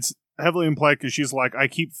 Yeah, it's heavily implied because she's like, I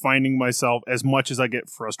keep finding myself, as much as I get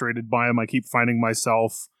frustrated by him, I keep finding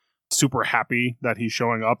myself super happy that he's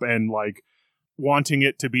showing up and, like, wanting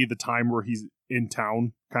it to be the time where he's in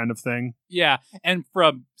town kind of thing. Yeah, and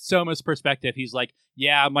from Soma's perspective, he's like,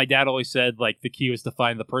 yeah, my dad always said, like, the key is to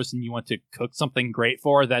find the person you want to cook something great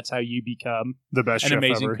for. That's how you become the best an chef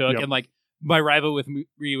amazing ever. cook. Yep. And, like, my rivalry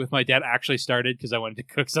with my dad actually started because I wanted to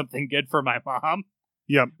cook something good for my mom.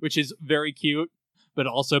 Yep. Which is very cute, but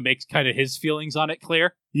also makes kind of his feelings on it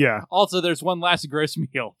clear. Yeah. Also, there's one last gross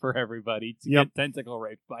meal for everybody to get tentacle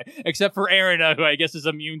raped by. Except for Erina, who I guess is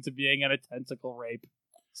immune to being in a tentacle rape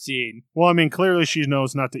scene. Well, I mean, clearly she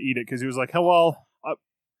knows not to eat it because he was like, oh, well,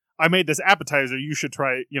 I made this appetizer. You should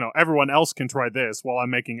try, everyone else can try this while I'm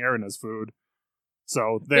making Erina's food.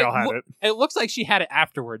 So they all had it. It looks like she had it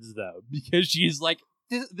afterwards, though, because she's like,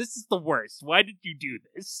 this is the worst. Why did you do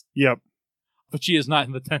this? Yep. But she is not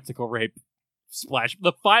in the tentacle rape splash.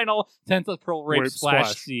 The final tentacle rape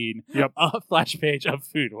splash scene. Yep. Flash page of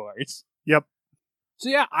Food Wars. Yep. So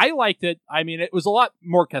yeah, I liked it. I mean, it was a lot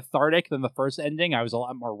more cathartic than the first ending. I was a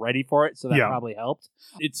lot more ready for it, so that probably helped.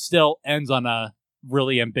 It still ends on a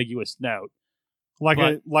really ambiguous note. Like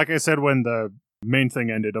I said when the main thing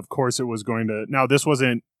ended, of course it was going to... Now, this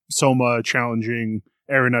wasn't Soma challenging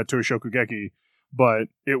Erina to a shokugeki, but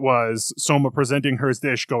it was Soma presenting her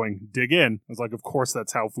dish going, dig in. I was like, of course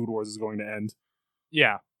that's how Food Wars is going to end.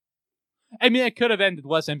 Yeah. I mean, it could have ended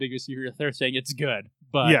less ambiguous if they're saying it's good,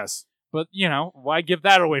 but... Yes. But, why give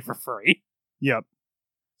that away for free? Yep.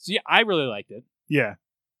 So, yeah, I really liked it. Yeah.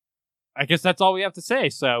 I guess that's all we have to say,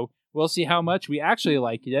 so we'll see how much we actually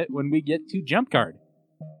liked it when we get to Jump Card.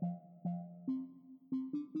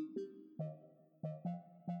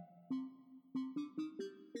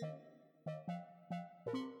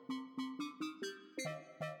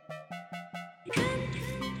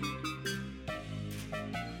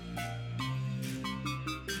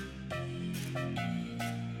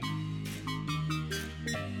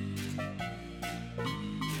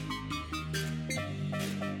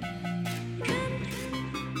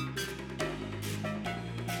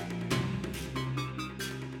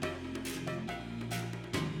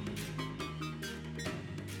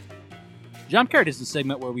 Jump Card is the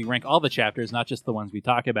segment where we rank all the chapters, not just the ones we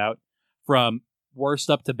talk about, from worst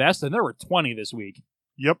up to best, and there were 20 this week.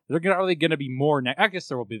 Yep. They're probably going to be more I guess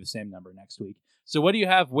there will be the same number next week. So what do you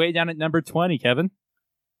have way down at number 20, Kevin?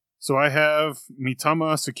 So I have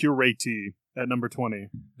Mitama Security at number 20.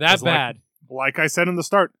 That bad. Like I said in the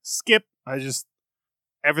start, skip.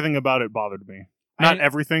 Everything about it bothered me. Not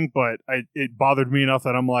everything, but it bothered me enough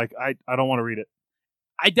that I'm like, I don't want to read it.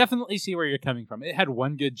 I definitely see where you're coming from. It had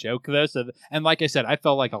one good joke, though. And like I said, I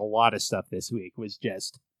felt like a lot of stuff this week was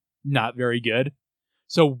just not very good.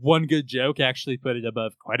 So one good joke actually put it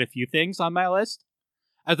above quite a few things on my list.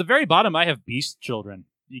 At the very bottom, I have Beast Children,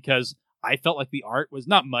 because I felt like the art was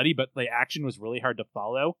not muddy, but the action was really hard to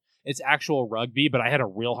follow. It's actual rugby, but I had a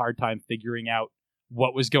real hard time figuring out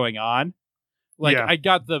what was going on. I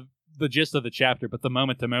got the gist of the chapter, but the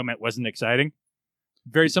moment-to-moment wasn't exciting.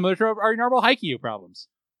 Very similar to our normal Haikyuu problems.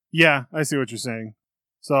 Yeah, I see what you're saying.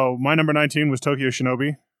 So my number 19 was Tokyo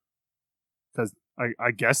Shinobi, because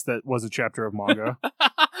I guess that was a chapter of manga.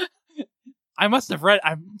 I'm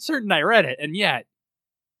certain I read it, and yet.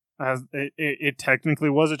 It technically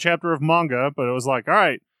was a chapter of manga, but it was like, all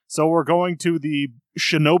right, so we're going to the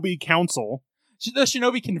Shinobi Council. The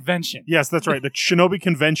Shinobi Convention. Yes, that's right, the Shinobi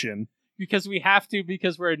Convention. Because we have to,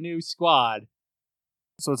 because we're a new squad.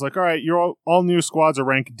 So it's like, all right, you're all new squads are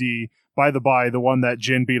rank D. By the by, the one that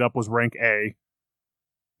Jin beat up was rank A.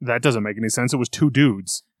 That doesn't make any sense. It was 2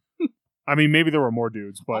 dudes. I mean, maybe there were more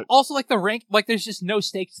dudes, but... Also, like, the rank... Like, there's just no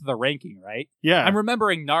stakes to the ranking, right? Yeah. I'm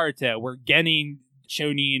remembering Naruto, where Genin,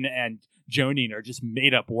 Shonin, and Jonin are just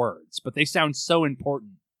made-up words, but they sound so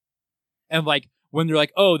important. And, like, when they're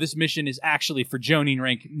like, oh, this mission is actually for Jonin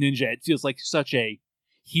rank ninja, it feels like such a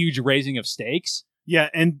huge raising of stakes. Yeah,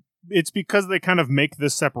 and it's because they kind of make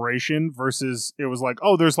this separation versus it was like,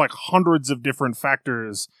 oh, there's like hundreds of different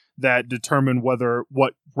factors that determine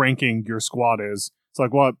what ranking your squad is. It's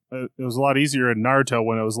like, well, it was a lot easier in Naruto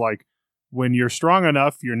when it was like, when you're strong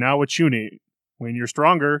enough, you're now a Chunin. When you're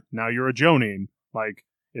stronger, now you're a Jonin. Like,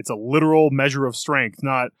 it's a literal measure of strength,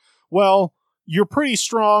 not, well, you're pretty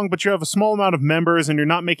strong, but you have a small amount of members and you're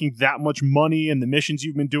not making that much money and the missions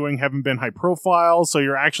you've been doing haven't been high profile, so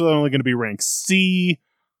you're actually only going to be rank C.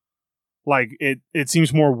 Like, it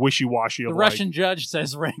seems more wishy-washy. The Russian judge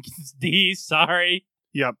says rank D, sorry.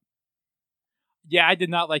 Yep. Yeah, I did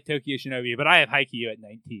not like Tokyo Shinobi, but I have Haikyuu at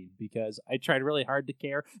 19 because I tried really hard to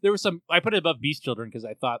care. There was I put it above Beast Children because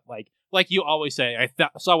I thought, like you always say, I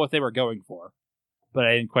saw what they were going for, but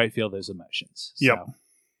I didn't quite feel those emotions. So. Yep.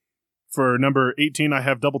 For number 18, I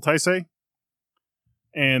have Double Taisei.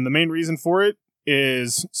 And the main reason for it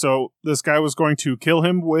is, so this guy was going to kill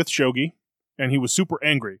him with shogi, and he was super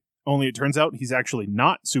angry. Only it turns out he's actually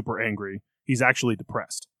not super angry. He's actually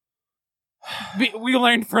depressed. We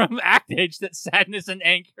learned from Act Age that sadness and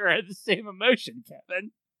anger are the same emotion,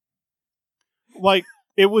 Kevin. Like,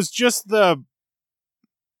 it was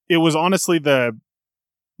honestly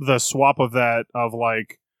the swap of that, of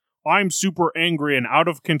like, I'm super angry and out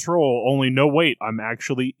of control, only no, wait, I'm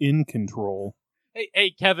actually in control.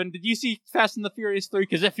 Hey, Kevin, did you see Fast and the Furious 3?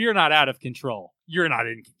 Because if you're not out of control, you're not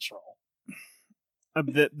in control.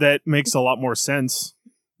 That makes a lot more sense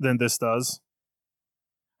than this does.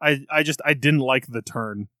 I didn't like the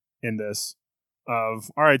turn in this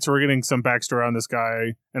of, all right, so we're getting some backstory on this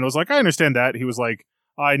guy. And it was like, I understand that. He was like,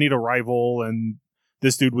 I need a rival, and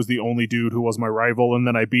this dude was the only dude who was my rival, and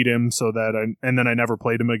then I beat him and then I never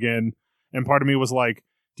played him again. And part of me was like,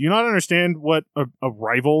 do you not understand what a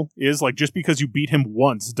rival is? Like, just because you beat him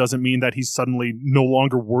once doesn't mean that he's suddenly no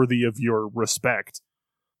longer worthy of your respect.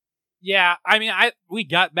 Yeah, I mean, we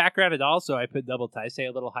got background at all, so I put Double Taisei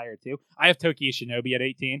a little higher too. I have Tokyo Shinobi at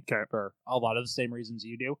 18 for a lot of the same reasons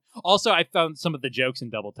you do. Also, I found some of the jokes in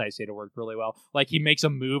Double Taisei to work really well. Like, he makes a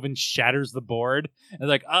move and shatters the board, and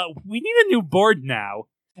like, we need a new board now.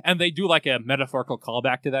 And they do like a metaphorical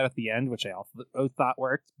callback to that at the end, which I also thought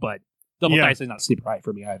worked, but Double Taisei is not super high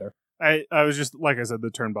for me either. I was just, like I said, the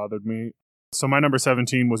turn bothered me. So my number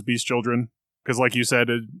 17 was Beast Children, because like you said,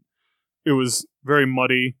 it was very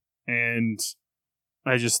muddy. And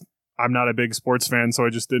I'm not a big sports fan, so I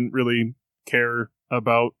just didn't really care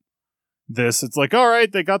about this. It's like, all right,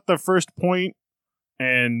 they got the first point,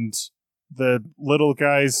 and the little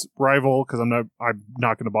guy's rival, because I'm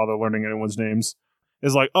not going to bother learning anyone's names,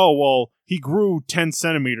 is like, oh, well, he grew 10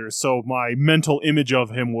 centimeters, so my mental image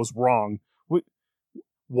of him was wrong.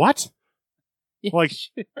 What? Yeah, like,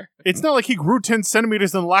 sure. It's not like he grew 10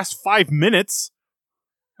 centimeters in the last 5 minutes.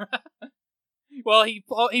 Well,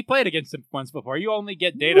 he played against him once before. You only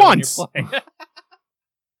get data once when you're playing.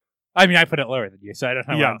 I mean, I put it lower than you, so I don't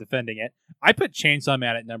know why I'm defending it. I put Chainsaw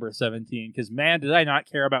Man at number 17, because, man, did I not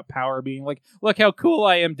care about Power being like, look how cool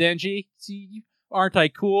I am, Denji. See, aren't I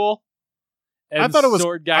cool? And I thought it was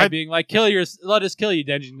Sword Guy being like, let us kill you,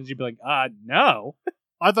 Denji. And Denji be like, no.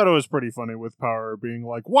 I thought it was pretty funny with Power being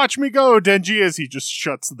like, watch me go, Denji, as he just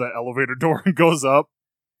shuts the elevator door and goes up.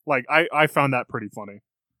 Like, I found that pretty funny.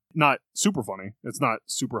 Not super funny. It's not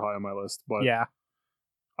super high on my list, but yeah.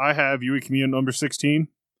 I have Yui Kamiya number 16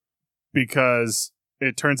 because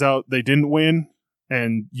it turns out they didn't win,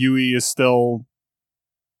 and Yui is still...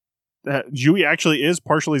 Yui actually is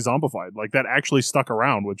partially zombified. Like, that actually stuck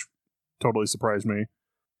around, which totally surprised me.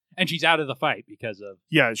 And she's out of the fight because of...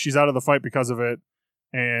 Yeah, she's out of the fight because of it.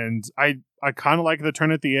 And I kind of like the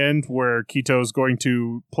turn at the end where Kito's going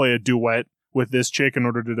to play a duet with this chick in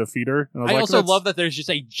order to defeat her. And I also love that there's just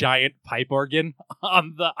a giant pipe organ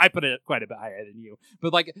on the... I put it quite a bit higher than you.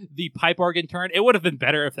 But, like, the pipe organ turn, it would have been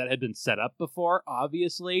better if that had been set up before,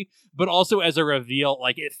 obviously. But also as a reveal,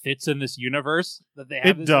 like, it fits in this universe that they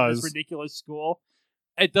have this ridiculous school.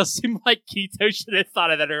 It does seem like Kito should have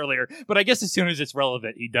thought of that earlier, but I guess as soon as it's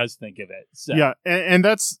relevant, he does think of it. So. Yeah, and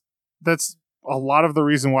that's a lot of the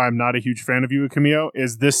reason why I'm not a huge fan of Yui Kamio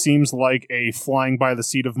is this seems like a flying by the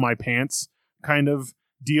seat of my pants kind of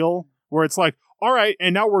deal, where it's like, all right,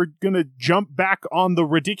 and now we're going to jump back on the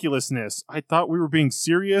ridiculousness. I thought we were being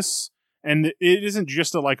serious, and it isn't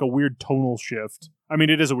just a weird tonal shift. I mean,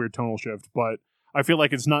 it is a weird tonal shift, but I feel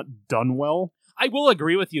like it's not done well. I will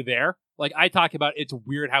agree with you there. Like, I talk about it's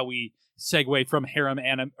weird how we segue from harem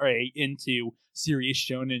anime into serious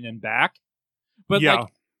shonen and back. But, yeah.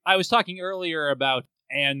 I was talking earlier about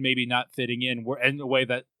Anne maybe not fitting in the way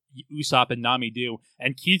that Usopp and Nami do,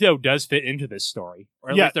 and Kito does fit into this story. Or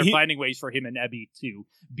at least they're finding ways for him and Ebi to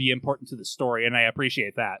be important to the story, and I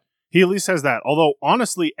appreciate that. He at least has that. Although,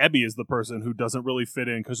 honestly, Ebi is the person who doesn't really fit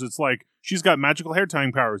in, because it's like, she's got magical hair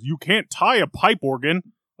tying powers. You can't tie a pipe organ.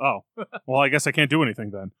 Oh. Well, I guess I can't do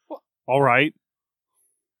anything then. All right.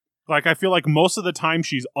 Like, I feel like most of the time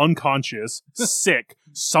she's unconscious, sick,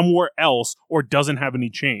 somewhere else, or doesn't have any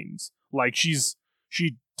chains. Like,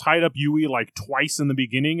 she tied up Yui twice in the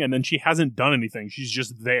beginning, and then she hasn't done anything. She's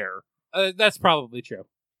just there. That's probably true.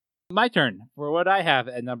 My turn for what I have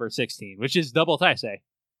at number 16, which is Double Taisei.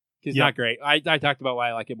 It's not great. I talked about why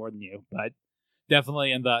I like it more than you, but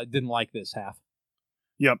definitely didn't like this half.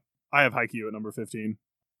 Yep. I have Haikyuu at number 15.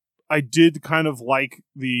 I did kind of like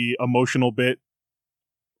the emotional bit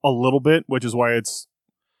a little bit, which is why it's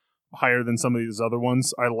higher than some of these other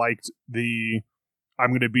ones. I liked I'm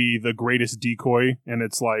going to be the greatest decoy, and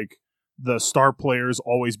it's like the star players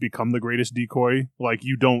always become the greatest decoy. Like,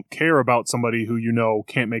 you don't care about somebody who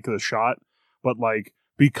can't make the shot, but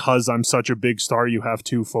because I'm such a big star, you have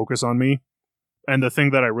to focus on me. And the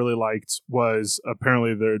thing that I really liked was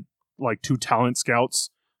apparently they're two talent scouts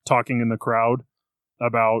talking in the crowd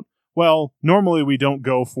about, well, normally we don't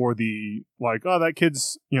go for the, that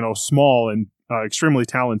kid's, small and extremely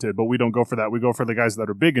talented, but we don't go for that. We go for the guys that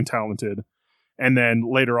are big and talented. And then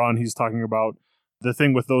later on, he's talking about the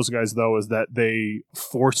thing with those guys, though, is that they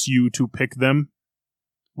force you to pick them.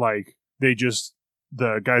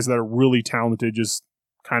 The guys that are really talented just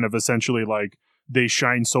kind of essentially they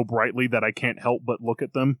shine so brightly that I can't help but look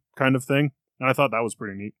at them kind of thing. And I thought that was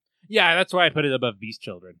pretty neat. Yeah, that's why I put it above Beast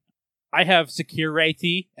Children. I have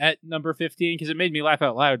Security at number 15 because it made me laugh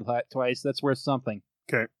out loud twice. That's worth something.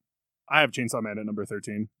 Okay. I have Chainsaw Man at number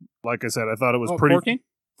 13. Like I said, I thought it was pretty... 14?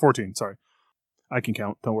 14, sorry. I can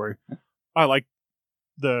count, don't worry. I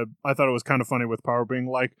thought it was kind of funny with Power being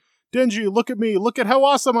like, Denji, look at me, look at how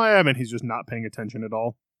awesome I am, and he's just not paying attention at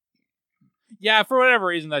all. Yeah, for whatever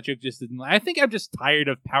reason, that joke just didn't... I think I'm just tired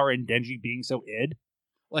of Power and Denji being so id.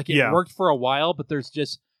 It worked for a while, but there's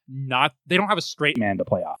just not... They don't have a straight man to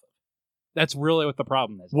play off of. That's really what the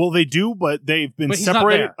problem is. Well, they do, but they've been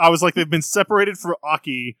separated. I was like, they've been separated from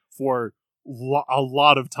Aki for a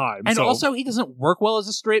lot of time. And also, he doesn't work well as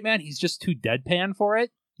a straight man. He's just too deadpan for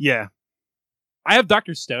it. Yeah. I have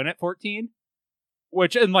Dr. Stone at 14,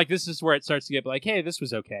 which, and this is where it starts to get hey, this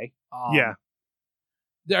was okay. Yeah.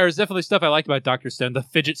 There's definitely stuff I liked about Dr. Stone. The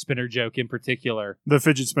fidget spinner joke in particular. The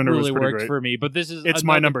fidget spinner really was pretty worked great for me, but this is... It's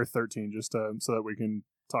my number 13, just so that we can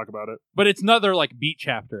talk about it. But it's another beat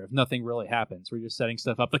chapter if nothing really happens. We're just setting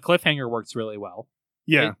stuff up. The cliffhanger works really well.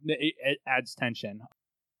 Yeah. It adds tension.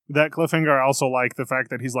 That cliffhanger, I also like the fact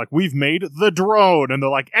that he's like, we've made the drone, and they're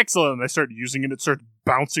like, excellent, and they start using it, it starts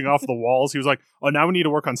bouncing off the walls. He was like, oh, now we need to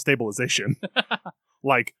work on stabilization.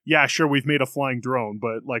 Yeah, sure, we've made a flying drone,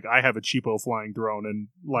 but I have a cheapo flying drone, and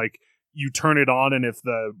you turn it on, and if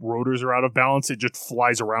the rotors are out of balance, it just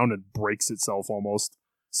flies around and breaks itself almost.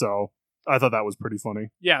 So I thought that was pretty funny.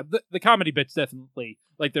 Yeah, the comedy bits definitely,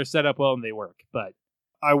 they're set up well and they work, but...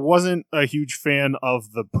 I wasn't a huge fan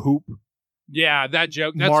of the poop. Yeah, that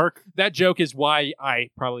joke. That joke is why I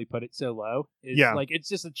probably put it so low. It's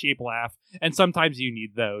just a cheap laugh, and sometimes you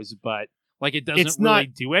need those, but it doesn't really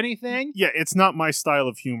do anything. Yeah, it's not my style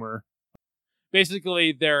of humor.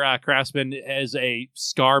 Basically, their craftsman has a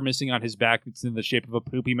scar missing on his back that's in the shape of a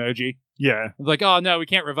poop emoji. Yeah. It's oh no, we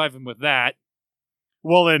can't revive him with that.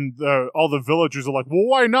 Well, then all the villagers are like, well,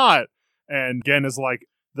 why not? And Gen is like,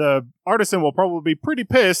 the artisan will probably be pretty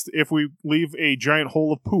pissed if we leave a giant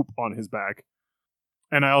hole of poop on his back.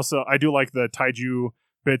 And I do like the Taiju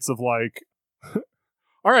bits of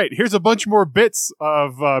all right, here's a bunch more bits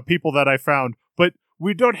of people that I found, but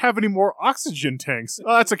we don't have any more oxygen tanks.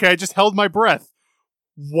 Oh, that's okay, I just held my breath.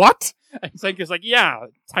 What? It's yeah,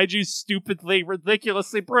 Taiju's stupidly,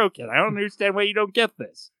 ridiculously broken. I don't understand why you don't get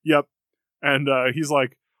this. Yep. And he's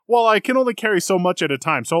like, well, I can only carry so much at a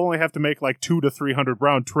time, so I'll only have to make 200 to 300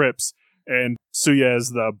 round trips. And Suya is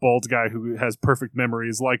the bald guy who has perfect memory.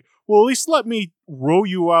 Is like, well, at least let me row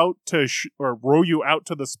you out to row you out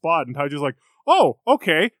to the spot. And Taiju's like, oh,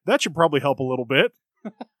 okay, that should probably help a little bit.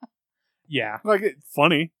 Yeah, like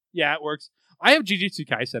funny. Yeah, it works. I have Jujutsu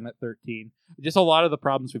Kaisen at 13. Just a lot of the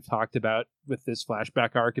problems we've talked about with this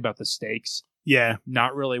flashback arc about the stakes. Yeah,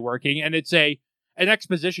 not really working, and it's an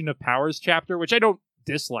exposition of powers chapter, which I don't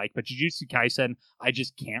dislike, but Jujutsu Kaisen, I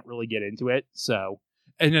just can't really get into it. So,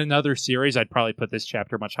 in another series, I'd probably put this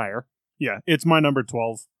chapter much higher. Yeah, it's my number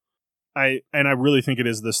 12. I really think it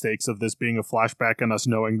is the stakes of this being a flashback and us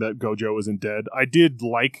knowing that Gojo isn't dead. I did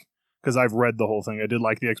like, because I've read the whole thing, I did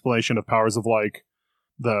like the explanation of powers of like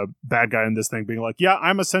the bad guy in this thing being like, yeah,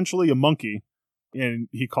 I'm essentially a monkey. And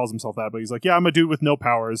he calls himself that, but he's like, yeah, I'm a dude with no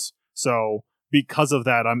powers. So because of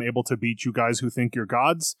that, I'm able to beat you guys who think you're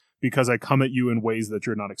gods because I come at you in ways that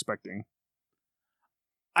you're not expecting.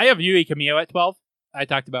 I have Yui Kamio at 12. I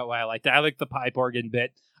talked about why I liked it. I like the pipe organ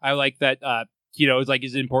bit. I like that Kido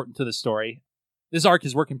is important to the story. This arc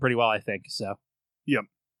is working pretty well, I think. So, yep.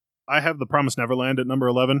 I have The Promised Neverland at number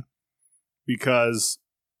 11 because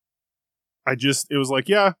it was like,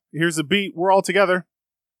 yeah, here's a beat. We're all together.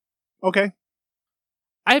 Okay.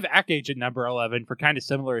 I have Act Age at number 11 for kind of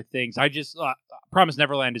similar things. I just, Promised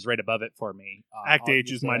Neverland is right above it for me. Act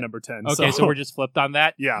Age is my number 10. Okay, so we're just flipped on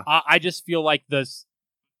that? Yeah. I just feel like this,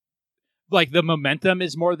 like the momentum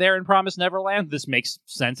is more there in Promised Neverland. This makes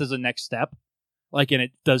sense as a next step. Like, and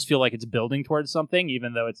it does feel like it's building towards something,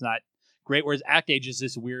 even though it's not great. Whereas Act Age is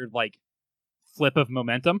this weird, like, flip of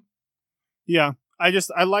momentum. Yeah.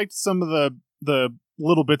 I liked some of the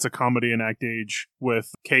little bits of comedy in Act Age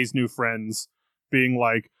with Kei's new friends being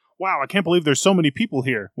like, wow, I can't believe there's so many people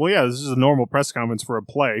here. Well, yeah, this is a normal press conference for a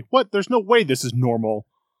play. What? There's no way this is normal.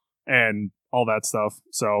 And all that stuff.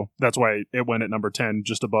 So that's why it went at number 10,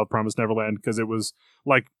 just above Promised Neverland, because it was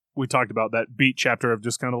like we talked about that beat chapter of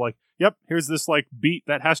just kind of like, yep, here's this like beat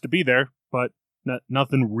that has to be there, but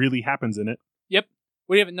nothing really happens in it. Yep.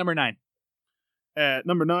 What do you have at number 9? At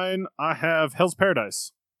number 9, I have Hell's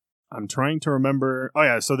Paradise. I'm trying to remember. Oh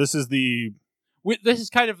yeah, so this is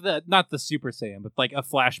kind of not the Super Saiyan, but like a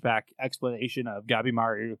flashback explanation of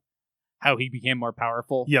Gabimaru, how he became more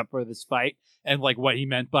powerful for this fight, and like what he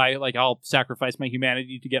meant by like, I'll sacrifice my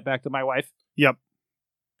humanity to get back to my wife. Yep.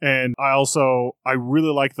 And I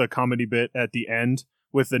really like the comedy bit at the end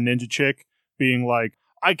with the ninja chick being like,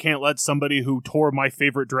 I can't let somebody who tore my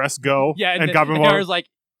favorite dress go. Yeah, and Gabimaru was like,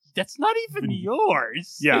 that's not even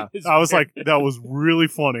yours. Yeah, I was like, that was really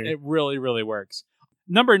funny. It really, really works.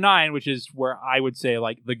 Number 9, which is where I would say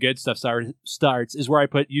like the good stuff starts, is where I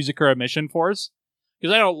put Yuzakura Mission Force.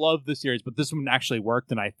 Because I don't love the series, but this one actually worked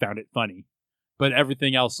and I found it funny. But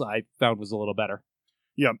everything else I found was a little better.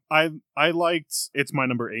 Yeah, I liked, it's my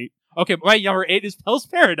number 8. Okay, my number 8 is Hell's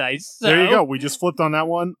Paradise. So. There you go, we just flipped on that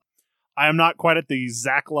one. I am not quite at the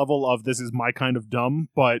Zach level of this is my kind of dumb,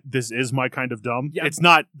 but this is my kind of dumb. Yeah. It's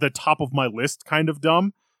not the top of my list kind of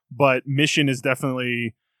dumb, but Mission is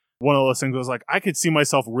definitely one of those things where I was like, I could see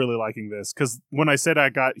myself really liking this. Because when I said I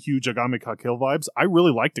got huge Agami Ka Kill vibes, I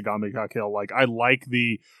really liked Agami Ka Kill. Like, I like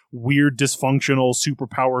the weird, dysfunctional,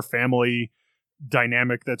 superpower family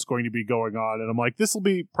dynamic that's going to be going on. And I'm like, this will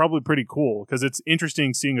be probably pretty cool. Because it's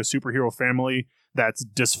interesting seeing a superhero family that's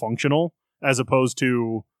dysfunctional as opposed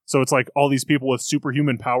to... So it's like all these people with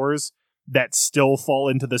superhuman powers that still fall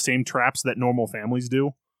into the same traps that normal families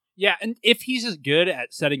do. Yeah, and if he's as good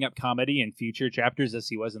at setting up comedy in future chapters as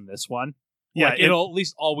he was in this one, yeah, it'll at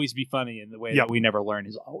least always be funny in the way that we never learn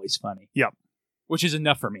is always funny. Yep. Which is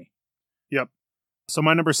enough for me. Yep. So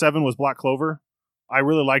my number 7 was Black Clover. I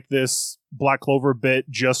really liked this Black Clover bit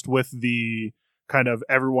just with the kind of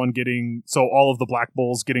everyone getting... So all of the Black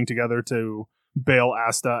Bulls getting together to bail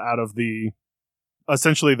Asta out of the...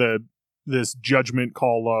 Essentially this judgment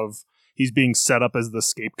call of he's being set up as the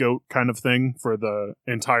scapegoat kind of thing for the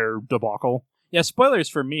entire debacle. Yeah, spoilers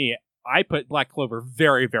for me. I put Black Clover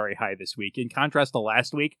very, very high this week. In contrast to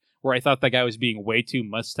last week, where I thought that guy was being way too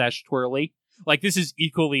mustache twirly. Like, this is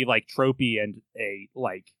equally, like, tropey and a,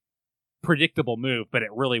 like, predictable move, but it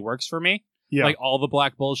really works for me. Yeah. Like, all the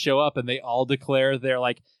Black Bulls show up and they all declare their,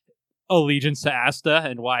 like, allegiance to Asta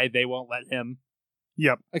and why they won't let him.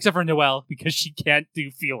 Yep. Except for Noelle, because she can't do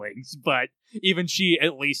feelings, but even she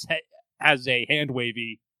at least has a hand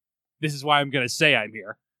wavy, this is why I'm going to say I'm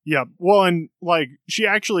here. Yeah. Well, and like she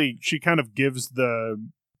kind of gives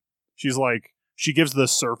she gives the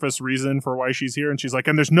surface reason for why she's here. And she's like,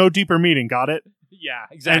 and there's no deeper meaning. Got it? Yeah,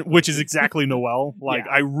 exactly. Which is exactly Noelle. Like,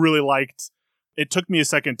 yeah. I really liked, it took me a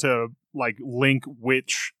second to like link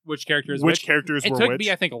which characters characters it were took which.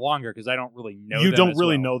 me, I think, longer because I don't really know You them don't as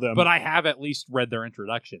really well. know them. But I have at least read their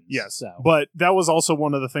introductions. Yes. So. But that was also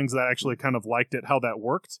one of the things that I actually kind of liked it, how that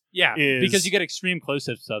worked. Yeah, is- because you get extreme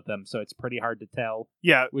close-ups of them, so it's pretty hard to tell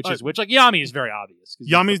Yeah. which is which. Like, Yami is very obvious.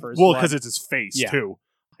 Yami's, well, because it's his face, Yeah. too.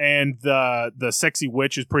 And the sexy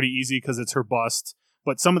witch is pretty easy because it's her bust.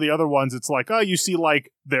 But some of the other ones, it's like, oh, you see,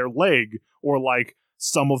 like, their leg or, like,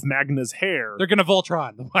 some of Magna's hair. They're going to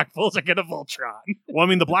Voltron. The Black Bulls are going to Voltron. Well, I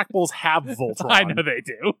mean, the Black Bulls have Voltron. I know they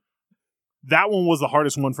do. That one was the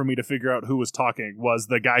hardest one for me to figure out who was talking, was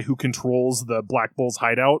the guy who controls the Black Bull's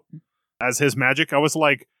hideout as his magic. I was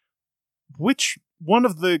like, which one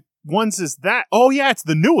of the ones is that? Oh, yeah, it's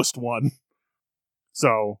the newest one.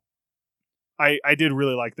 So, I did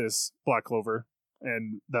really like this Black Clover,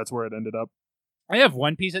 and that's where it ended up. I have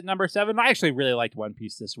One Piece at number 7. I actually really liked One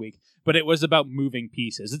Piece this week, but it was about moving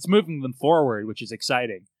pieces. It's moving them forward, which is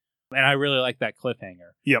exciting. And I really like that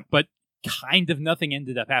cliffhanger. Yep. But kind of nothing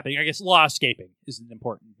ended up happening. I guess law escaping is an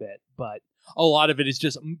important bit, but a lot of it is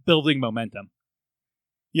just building momentum.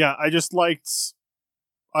 Yeah,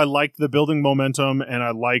 I liked the building momentum, and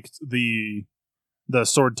I liked the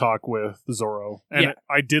sword talk with Zoro. And Yeah.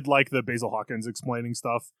 I did like the Basil Hawkins explaining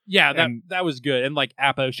stuff. Yeah, And- that was good. And like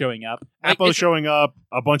Appo showing up. Like, Appo showing up,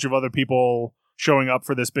 a bunch of other people showing up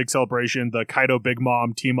for this big celebration. The Kaido Big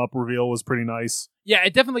Mom team up reveal was pretty nice. Yeah,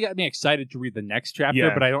 it definitely got me excited to read the next chapter,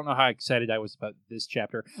 Yeah. but I don't know how excited I was about this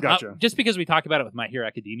chapter. Gotcha. Just because we talk about it with My Hero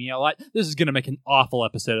Academia a lot, this is going to make an awful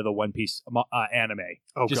episode of the One Piece anime.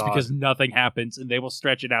 Oh, just God. because nothing happens, and they will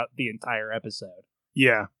stretch it out the entire episode.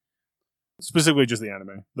 Yeah. Specifically just the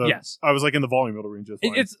anime. Yes. I was like in the volume it'll read just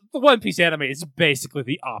fine. It's the One Piece anime is basically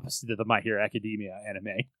the opposite of the My Hero Academia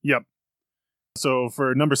anime. Yep. So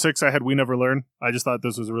for number 6, I had We Never Learn. I just thought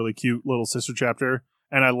this was a really cute little sister chapter.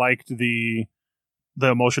 And I liked the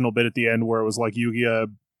emotional bit at the end where it was like Yugia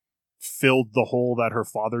filled the hole that her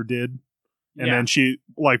father did. And Yeah. then she,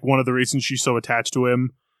 like, one of the reasons she's so attached to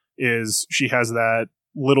him is she has that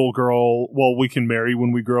little girl, well, we can marry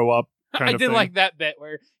when we grow up kind I of did thing. like that bit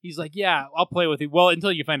where he's like, "Yeah, I'll play with you." Well,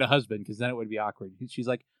 until you find a husband, because then it would be awkward. She's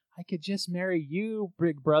like, "I could just marry you,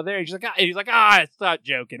 big brother." And he's like, stop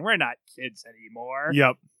joking. We're not kids anymore.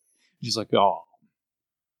 Yep. She's like, "Oh."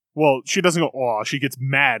 Well, she doesn't go, aw. She gets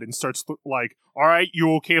mad and starts, like, all right,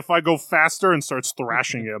 you okay if I go faster? And starts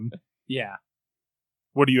thrashing him. Yeah.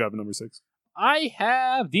 What do you have at number 6? I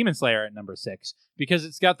have Demon Slayer at number 6 because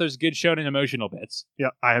it's got those good shonen emotional bits, Yeah,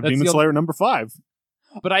 I have That's Demon the Slayer at number 5.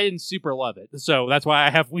 but I didn't super love it. So that's why I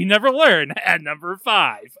have We Never Learn at number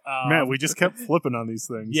 5. Man, we just kept flipping on these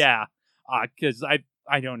things. Yeah. Because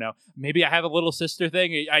I don't know. Maybe I have a little sister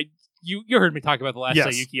thing. You heard me talk about the last Yes.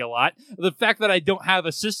 Sayuki a lot. The fact that I don't have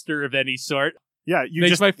a sister of any sort Yeah, you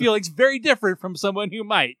makes just my feelings very different from someone who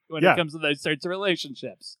might when Yeah. it comes to those sorts of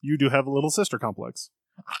relationships. you do have a little sister complex.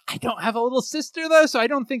 I don't have a little sister though, so I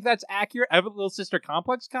don't think that's accurate. I have a little sister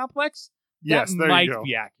complex. Yes, that there might you go.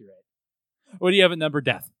 be accurate. What do you have at number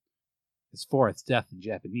death? It's 4. It's death in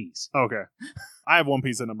Japanese. Okay. I have One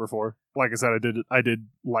Piece at number 4. Like I said, I did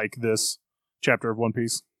like this chapter of One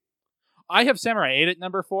Piece. I have Samurai 8 at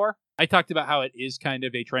number 4. I talked about how it is kind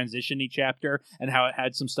of a transition-y chapter and how it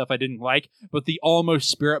had some stuff I didn't like, but the almost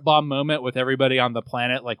spirit bomb moment with everybody on the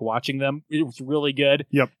planet, like watching them, it was really good.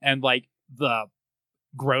 Yep. And like the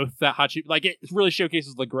growth that it really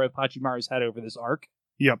showcases the growth Hachimaru's had over this arc.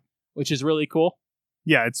 Yep. Which is really cool.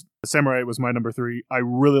 Yeah, it's Samurai was my number 3. I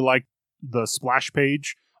really liked the splash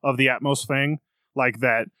page of the Atmos thing, like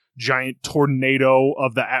that giant tornado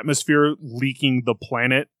of the atmosphere leaking the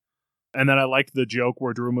planet. And then I liked the joke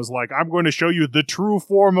where Daruma was like, I'm going to show you the true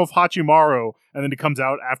form of Hachimaru. And then he comes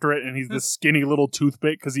out after it and he's this skinny little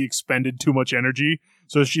toothpick because he expended too much energy.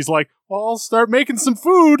 So she's like, well, I'll start making some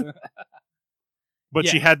food. But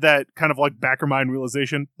she Yeah. had that kind of like back her mind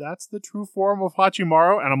realization, that's the true form of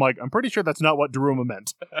Hachimaru. And I'm like, I'm pretty sure that's not what Daruma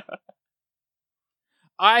meant.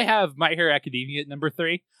 I have My Hero Academia at number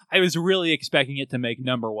 3. I was really expecting it to make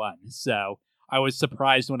number 1, so I was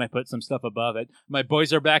surprised when I put some stuff above it. My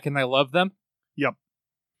boys are back and I love them.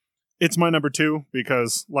 It's my number 2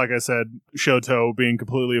 because, like I said, Shoto being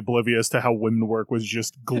completely oblivious to how women work was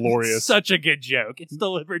just glorious. Such a good joke. It's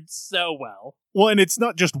delivered so well. Well, and it's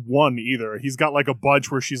not just one either. He's got like a bunch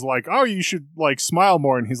where she's like, "Oh, you should like smile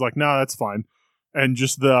more," and he's like, "No, that's fine." And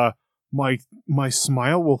just the my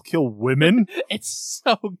smile will kill women. It's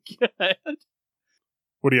so good.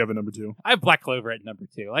 What do you have at number 2? I have Black Clover at number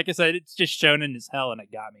 2. Like I said, it's just shonen as hell and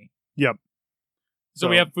it got me. Yep. So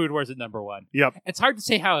we have Food Wars at number 1. Yep. It's hard to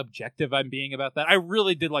say how objective I'm being about that. I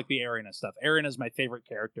really did like the Erina stuff. Erina's my favorite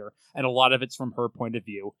character, and a lot of it's from her point of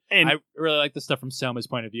view. And I really like the stuff from Soma's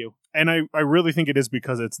point of view. And I really think it is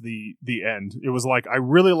because it's the end. It was like, I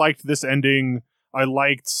really liked this ending. I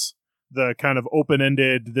liked the kind of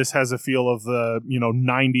open-ended, this has a feel of the,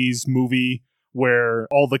 90s movie where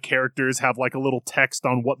all the characters have like a little text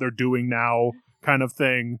on what they're doing now kind of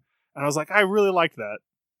thing. And I was like, I really liked that.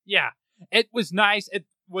 Yeah. It was nice. It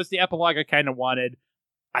was the epilogue I kind of wanted.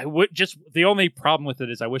 The only problem with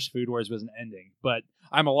it is I wish Food Wars wasn't ending, but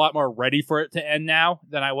I'm a lot more ready for it to end now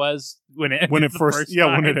than I was when it ended when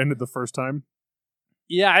it ended the first time.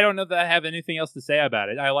 Yeah, I don't know that I have anything else to say about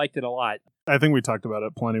it. I liked it a lot. I think we talked about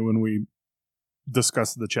it plenty when we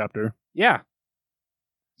discussed the chapter. Yeah.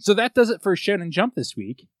 So that does it for Shonen Jump this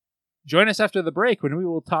week. Join us after the break when we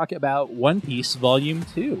will talk about One Piece Volume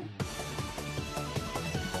 2.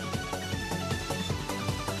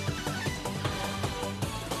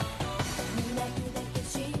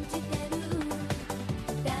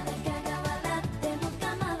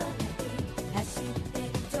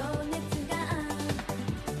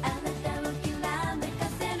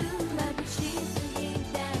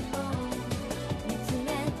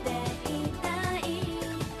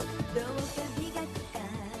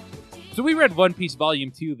 So we read One Piece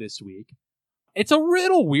Volume 2 this week. It's a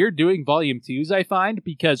little weird doing Volume 2s, I find,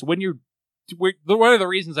 because one of the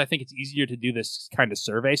reasons I think it's easier to do this kind of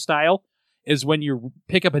survey style is when you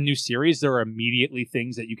pick up a new series, there are immediately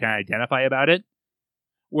things that you can identify about it.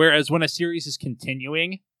 Whereas when a series is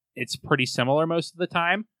continuing, it's pretty similar most of the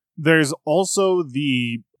time. There's also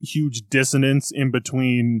the huge dissonance in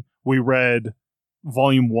between we read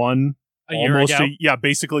Volume 1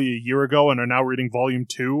 basically a year ago and are now reading Volume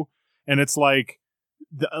 2. And it's like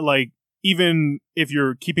even if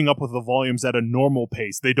you're keeping up with the volumes at a normal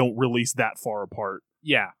pace, they don't release that far apart.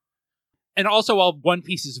 Yeah. And also, while One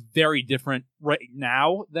Piece is very different right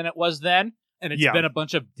now than it was then, and it's been a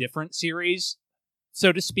bunch of different series,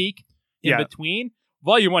 so to speak, in between,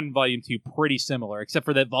 Volume 1 and Volume 2 pretty similar, except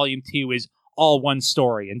for that Volume 2 is all one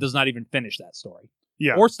story and does not even finish that story.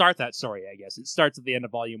 Yeah. Or start that story, I guess. It starts at the end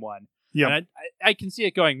of Volume 1. Yeah. And I can see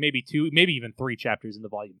it going maybe 2, maybe even 3 chapters into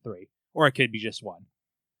Volume 3. Or it could be just 1.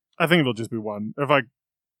 I think it'll just be 1.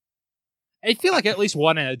 I feel like at least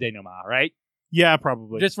 1 in a denouement, right? Yeah,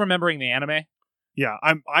 probably. Just remembering the anime. Yeah,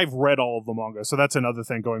 I've read all of the manga, so that's another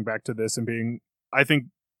thing going back to this and being... I think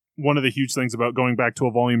one of the huge things about going back to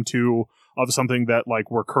a Volume 2 of something that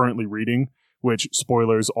like we're currently reading, which,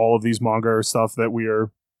 spoilers, all of these manga are stuff that we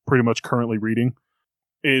are pretty much currently reading,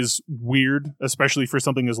 is weird, especially for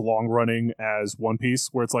something as long-running as One Piece,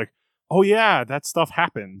 where it's like, oh yeah, that stuff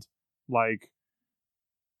happened. Like,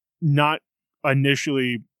 not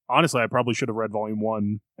initially... Honestly, I probably should have read Volume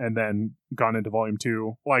 1 and then gone into Volume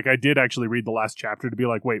 2. Like, I did actually read the last chapter to be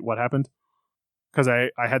like, wait, what happened? Because I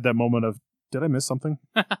had that moment of, did I miss something?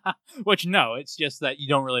 Which, no, it's just that you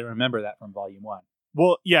don't really remember that from Volume 1.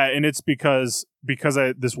 Well, yeah, and it's because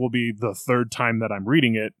this will be the third time that I'm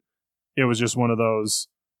reading it. It was just one of those,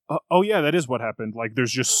 oh yeah, that is what happened. Like,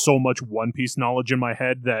 there's just so much One Piece knowledge in my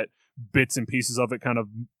head that bits and pieces of it kind of,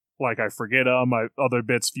 like, I forget them. Other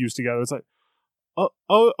bits fuse together. It's like,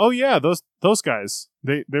 oh yeah, those guys,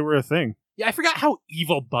 they were a thing. Yeah, I forgot how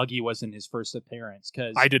evil Buggy was in his first appearance,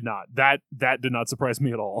 because I did not. That did not surprise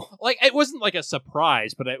me at all. Like, it wasn't like a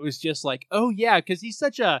surprise, but it was just like, oh yeah, because he's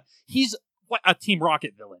like a Team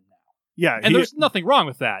Rocket villain now. Yeah, and there's nothing wrong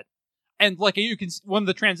with that. And like you can, when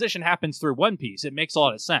the transition happens through One Piece, it makes a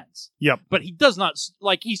lot of sense. Yep. But he does not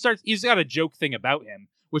like he's got a joke thing about him,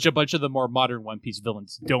 which a bunch of the more modern One Piece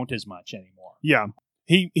villains don't as much anymore. Yeah,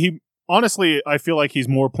 he. Honestly, I feel like he's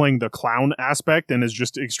more playing the clown aspect and is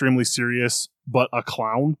just extremely serious, but a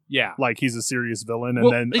clown. Yeah. Like, he's a serious villain,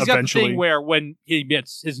 and then he's eventually... got the thing where when he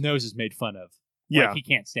admits his nose is made fun of, like, he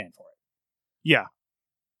can't stand for it. Yeah.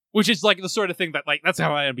 Which is, like, the sort of thing that, like, that's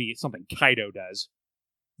how I'd be something Kaido does.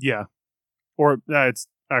 Yeah. Or, it's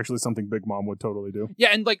actually something Big Mom would totally do. Yeah,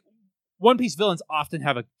 and, like, One Piece villains often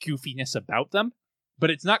have a goofiness about them, but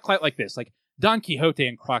it's not quite like this. Like, Don Quixote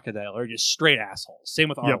and Crocodile are just straight assholes. Same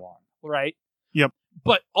with Arlong. Right? Yep.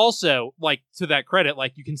 But also, like, to that credit,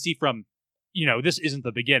 like, you can see from, this isn't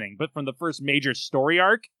the beginning, but from the first major story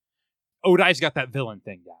arc, Odai's got that villain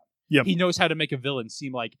thing down. Yep. He knows how to make a villain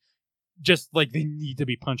seem like just like they need to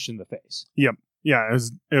be punched in the face. Yep. Yeah,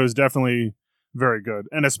 it was definitely very good.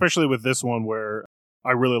 And especially with this one where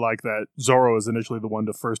I really like that Zoro is initially the one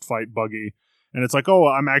to first fight Buggy. And it's like, oh,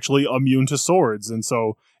 I'm actually immune to swords. And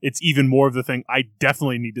so it's even more of the thing. I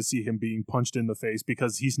definitely need to see him being punched in the face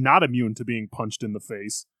because he's not immune to being punched in the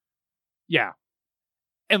face. Yeah.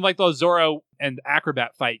 And like the Zoro and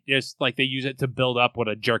Acrobat fight, just like they use it to build up what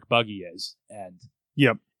a jerk Buggy is. And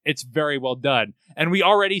it's very well done. And we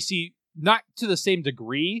already see, not to the same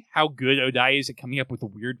degree, how good Odai is at coming up with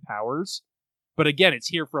weird powers. But again, it's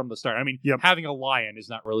here from the start. I mean, having a lion is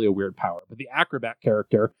not really a weird power. But the Acrobat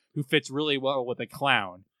character, who fits really well with a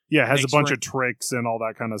clown. Yeah, has a bunch of tricks and all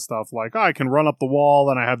that kind of stuff. Like, I can run up the wall,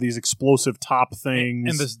 and I have these explosive top things.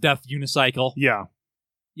 And this death unicycle. Yeah.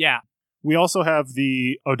 Yeah. We also have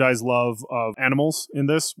the Odai's love of animals in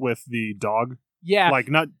this with the dog. Yeah. Like,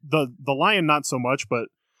 not the lion, not so much, but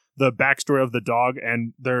the backstory of the dog.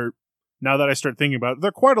 And now that I start thinking about it, there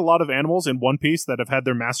are quite a lot of animals in One Piece that have had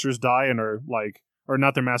their masters die and are like, or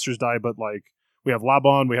not their masters die, but like, we have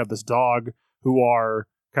Labon, we have this dog who are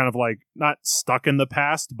kind of like not stuck in the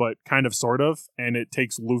past, but kind of sort of. And it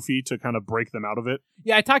takes Luffy to kind of break them out of it.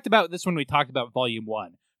 Yeah, I talked about this when we talked about Volume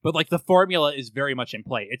 1. But, like, the formula is very much in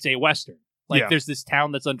play. It's a Western. Like, there's this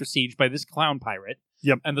town that's under siege by this clown pirate.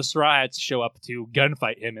 Yep. And the Straw Hats show up to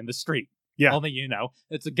gunfight him in the street. Yeah. Only,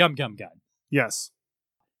 it's a gun. Yes.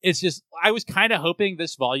 It's just, I was kind of hoping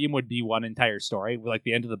this volume would be one entire story. Like,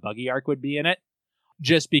 the end of the Buggy arc would be in it.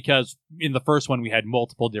 Just because in the first one we had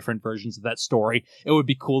multiple different versions of that story. It would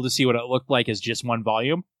be cool to see what it looked like as just one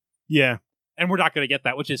volume. Yeah. And we're not going to get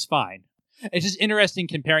that, which is fine. It's just interesting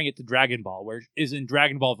comparing it to Dragon Ball, where is in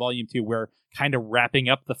Dragon Ball Volume 2, we're kind of wrapping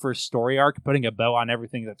up the first story arc, putting a bow on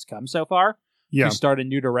everything that's come so far to start a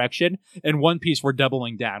new direction. In One Piece, we're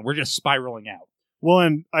doubling down. We're just spiraling out. Well,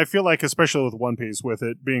 and I feel like, especially with One Piece, with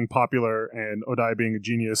it being popular and Odai being a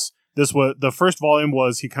genius, the first volume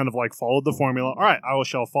was he kind of like followed the formula. All right, I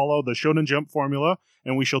shall follow the Shonen Jump formula,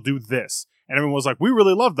 and we shall do this. And everyone was like, we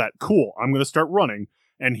really love that. Cool, I'm going to start running.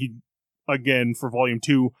 And he, again, for Volume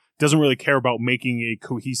 2, doesn't really care about making a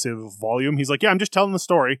cohesive volume. He's like, yeah, I'm just telling the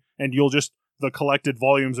story, and the collected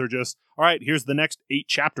volumes are just, all right, here's the next 8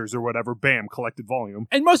 chapters or whatever, bam, collected volume.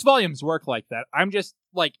 And most volumes work like that. I'm just,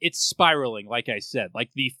 like, it's spiraling, like I said.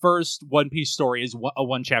 Like, the first One Piece story is a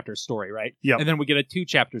 1-chapter story, right? Yeah. And then we get a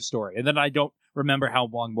 2-chapter story. And then I don't remember how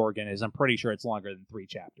long Morgan is. I'm pretty sure it's longer than 3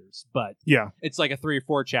 chapters. But it's like a 3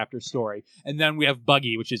 or 4-chapter story. And then we have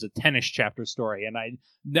Buggy, which is a 10-ish chapter story. And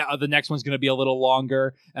the next one's going to be a little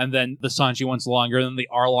longer. And then the Sanji one's longer. And then the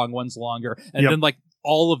Arlong one's longer. And then, like,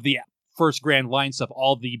 all of the first Grand Line stuff,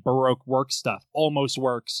 all the Baroque work stuff almost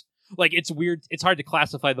works. Like, it's weird. It's hard to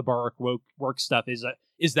classify the Baroque work stuff.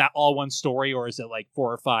 Is that all one story, or is it like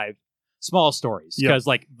 4 or 5 small stories? Because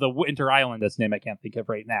like the Winter Island, that's name I can't think of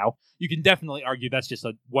right now, you can definitely argue that's just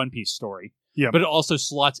a One Piece story. Yeah. But it also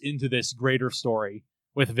slots into this greater story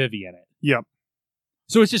with Vivi in it. Yep.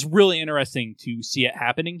 So it's just really interesting to see it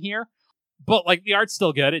happening here. But like the art's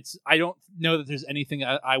still good. I don't know that there's anything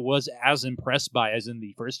I was as impressed by as in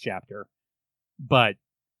the first chapter. But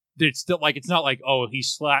it's still like, it's not like, oh,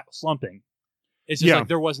 he's slumping. It's just like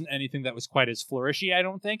there wasn't anything that was quite as flourishy, I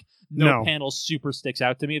don't think. No panel super sticks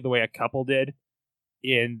out to me the way a couple did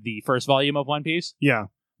in the first volume of One Piece. Yeah.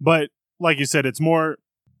 But like you said, it's not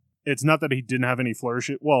that he didn't have any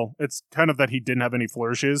flourishes. Well, it's kind of that he didn't have any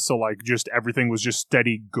flourishes. So like just everything was just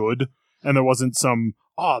steady good. And there wasn't some,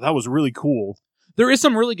 oh, that was really cool. There is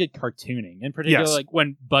some really good cartooning. In particular, like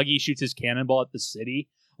when Buggy shoots his cannonball at the city.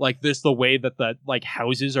 Like this, the way that the like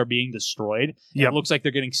houses are being destroyed. It looks like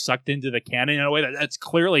they're getting sucked into the cannon in a way that's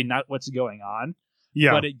clearly not what's going on.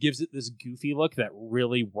 Yeah. But it gives it this goofy look that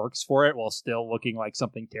really works for it while still looking like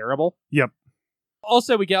something terrible. Yep.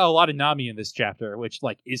 Also, we get a lot of Nami in this chapter, which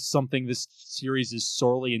like is something this series is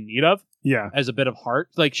sorely in need of. Yeah. As a bit of heart.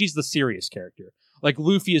 Like she's the serious character. Like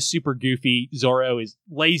Luffy is super goofy. Zoro is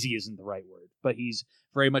lazy isn't the right word, but he's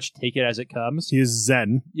very much take it as it comes. He is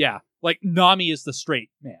zen. Yeah. Like Nami is the straight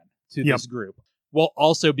man to this group, while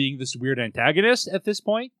also being this weird antagonist at this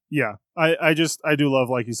point. Yeah. I do love,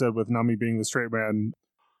 like you said, with Nami being the straight man.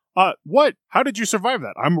 What? How did you survive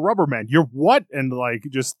that? I'm a rubber man. You're what? And like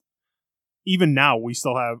just even now we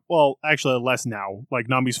still have, well, actually less now. Like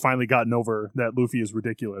Nami's finally gotten over that Luffy is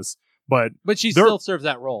ridiculous. But she still serves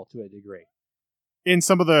that role to a degree. In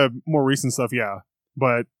some of the more recent stuff, yeah.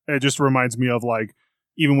 But it just reminds me of like,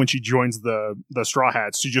 even when she joins the Straw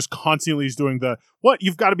Hats, she just constantly is doing what?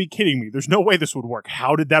 You've got to be kidding me. There's no way this would work.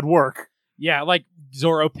 How did that work? Yeah, like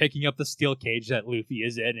Zoro picking up the steel cage that Luffy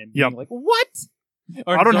is in and being like, what?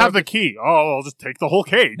 Or I don't have the key. Oh, I'll just take the whole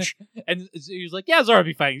cage. And he was like, yeah, Zoro will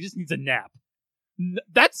be fine. He just needs a nap.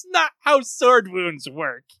 That's not how sword wounds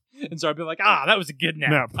work. And Zoro will be like, that was a good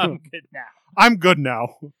nap. I'm good now. I'm good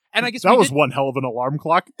now. And I guess that was one hell of an alarm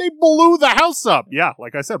clock. They blew the house up. Yeah,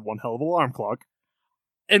 like I said, one hell of an alarm clock.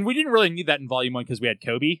 And we didn't really need that in Volume 1 because we had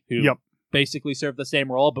Kobe, who basically served the same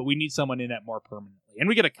role, but we need someone in it more permanently. And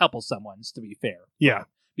we get a couple someones, to be fair. Yeah.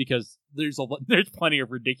 because there's plenty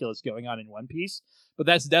of ridiculous going on in One Piece, but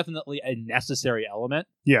that's definitely a necessary element.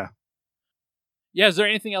 Yeah. Yeah, is there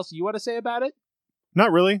anything else you want to say about it?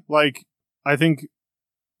 Not really. Like, I think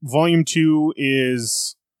Volume 2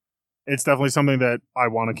 it's definitely something that I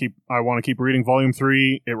want to keep reading. Volume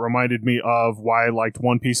 3, it reminded me of why I liked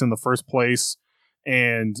One Piece in the first place.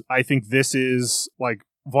 And I think this is, like,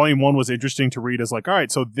 Volume 1 was interesting to read as, like, all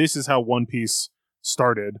right, so this is how One Piece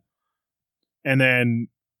started. And then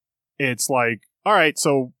it's like, all right,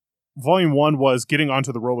 so Volume 1 was getting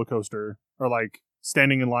onto the roller coaster, or, like,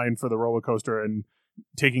 standing in line for the roller coaster and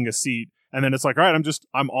taking a seat. And then it's like, all right,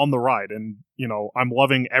 I'm on the ride, and, you know, I'm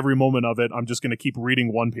loving every moment of it. I'm just going to keep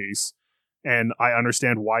reading One Piece, and I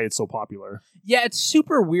understand why it's so popular. Yeah, it's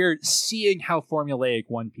super weird seeing how formulaic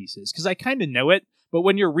One Piece is, because I kind of know it, but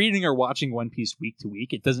when you're reading or watching One Piece week to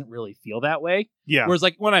week, it doesn't really feel that way. Yeah. Whereas,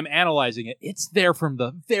 like, when I'm analyzing it, it's there from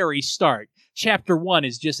the very start. Chapter 1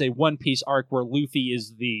 is just a One Piece arc where Luffy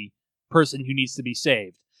is the person who needs to be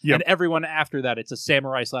saved. Yep. And everyone after that, it's a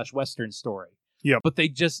samurai/western story. Yeah. But they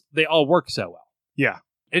all work so well. Yeah.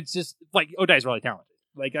 It's just, like, Odai's really talented.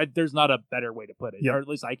 Like, there's not a better way to put it. Yep. Or at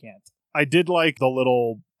least I can't. I did like the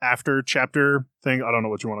little after chapter thing. I don't know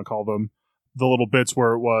what you want to call them. The little bits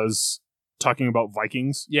where it was talking about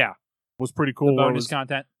Vikings. Yeah. Was pretty cool. The bonus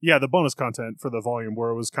content. Yeah, the bonus content for the volume, where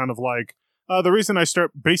it was kind of like, the reason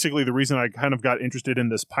I kind of got interested in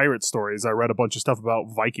this pirate story is I read a bunch of stuff about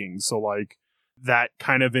Vikings. So, like, that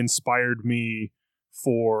kind of inspired me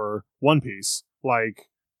for One Piece. Like,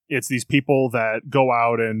 it's these people that go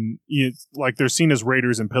out and, like, they're seen as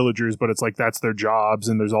raiders and pillagers, but it's like that's their jobs,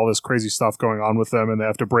 and there's all this crazy stuff going on with them, and they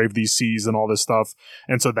have to brave these seas and all this stuff.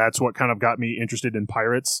 And so that's what kind of got me interested in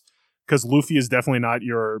pirates, because Luffy is definitely not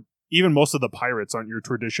even most of the pirates aren't your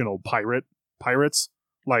traditional pirates.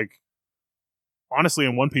 Like, honestly,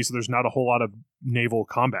 in One Piece, there's not a whole lot of naval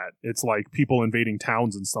combat. It's like people invading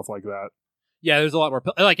towns and stuff like that. Yeah, there's a lot more,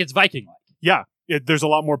 like, it's Viking-like. Yeah, there's a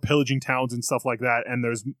lot more pillaging towns and stuff like that, and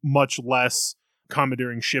there's much less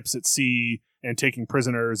commandeering ships at sea and taking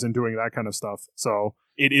prisoners and doing that kind of stuff. So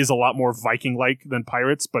it is a lot more Viking-like than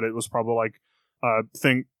pirates, but it was probably like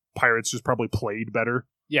pirates just probably played better.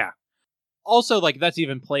 Yeah. Also, like, that's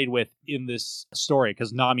even played with in this story,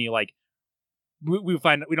 because Nami, like, we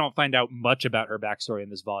don't find out much about her backstory in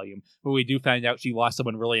this volume, but we do find out she lost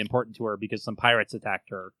someone really important to her because some pirates attacked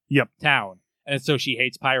her town. And so she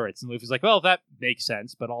hates pirates. And Luffy's like, well, that makes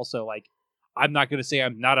sense. But also, like, I'm not going to say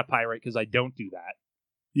I'm not a pirate because I don't do that.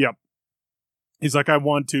 Yep. He's like, I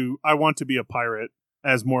want to be a pirate,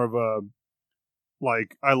 as more of a,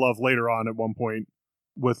 like, I love later on at one point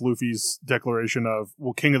with Luffy's declaration of,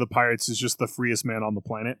 well, King of the Pirates is just the freest man on the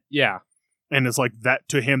planet. Yeah. And it's like that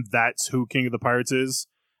to him, that's who King of the Pirates is.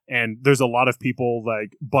 And there's a lot of people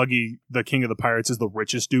like Buggy, the King of the Pirates, is the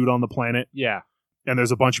richest dude on the planet. Yeah. And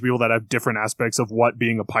there's a bunch of people that have different aspects of what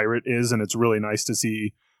being a pirate is. And it's really nice to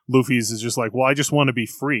see Luffy's is just like, well, I just want to be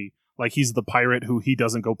free. Like, he's the pirate who he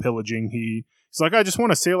doesn't go pillaging. He's like, I just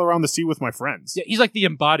want to sail around the sea with my friends. Yeah, he's like the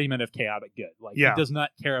embodiment of chaotic good. Like, yeah. He does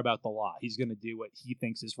not care about the law. He's going to do what he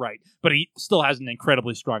thinks is right. But he still has an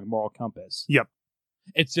incredibly strong moral compass. Yep.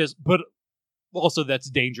 It's just, but also that's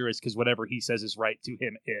dangerous because whatever he says is right to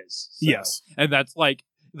him is. So, yes. And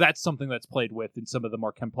that's something that's played with in some of the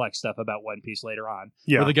more complex stuff about One Piece later on.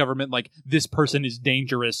 Yeah. Where the government, like, this person is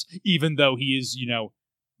dangerous, even though he is,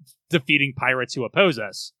 defeating pirates who oppose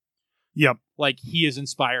us. Yep. Like, he is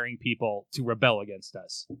inspiring people to rebel against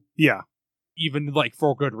us. Yeah. Even, like,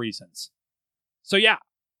 for good reasons. So, yeah.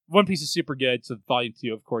 One Piece is super good. So, Volume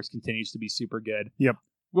 2, of course, continues to be super good. Yep.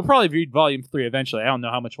 We'll probably read Volume 3 eventually. I don't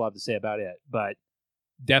know how much we'll have to say about it, but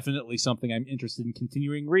definitely something I'm interested in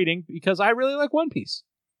continuing reading because I really like One Piece.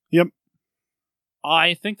 Yep.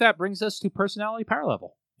 I think that brings us to personality power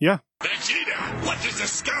level. Yeah. Vegeta, what does the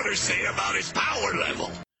scouter say about his power level?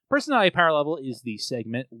 Personality power level is the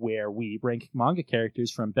segment where we rank manga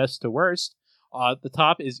characters from best to worst. The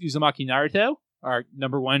top is Uzumaki Naruto, our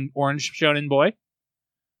number one orange shonen boy.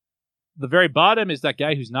 The very bottom is that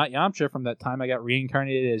guy who's not Yamcha from that time I got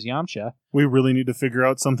reincarnated as Yamcha. We really need to figure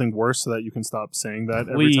out something worse so that you can stop saying that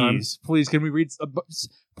every time. Please, can we read...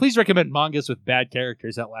 Please recommend mangas with bad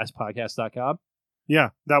characters at lastpodcast.com. Yeah,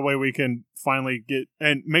 that way we can finally get...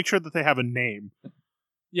 And make sure that they have a name.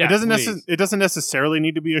 Yeah, it doesn't necessarily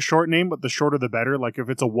need to be a short name, but the shorter the better. Like, if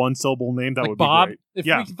it's a one-syllable name, that like would Bob, be great. If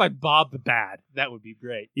we can find Bob the Bad, that would be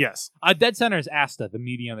great. Yes. Dead center is Asta, the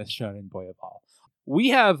mediumest shonen boy of all. We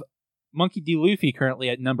have Monkey D. Luffy currently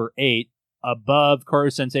at number 8, above Koro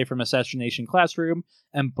Sensei from Assassination Classroom,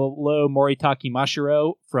 and below Moritaki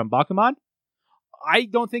Mashiro from Bakuman. I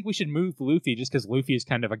don't think we should move Luffy just because Luffy is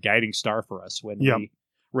kind of a guiding star for us when we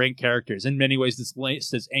ranked characters. In many ways, this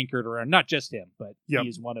list is anchored around not just him, but Yep. he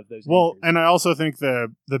is one of those. Well, anchors. and I also think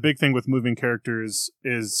the big thing with moving characters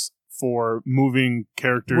is for moving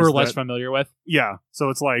characters we're less familiar with. Yeah, so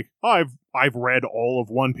it's like, oh, I've read all of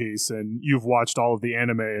One Piece, and you've watched all of the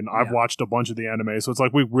anime, and I've Yeah. watched a bunch of the anime. So it's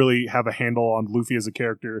like we really have a handle on Luffy as a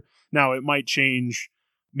character. Now it might change,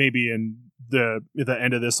 maybe in the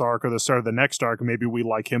end of this arc or the start of the next arc. Maybe we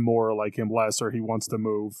like him more, or like him less, or he wants to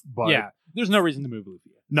move. But Yeah, there's no reason to move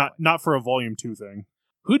Luffy. not for a Volume 2 thing.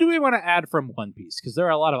 Who do we want to add from One Piece? Because there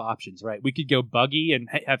are a lot of options, right? We could go Buggy and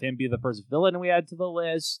have him be the first villain we add to the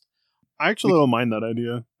list. I actually don't mind that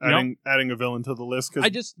idea, adding a villain to the list.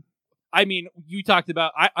 Cause You talked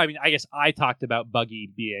about, I guess I talked about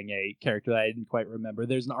Buggy being a character that I didn't quite remember.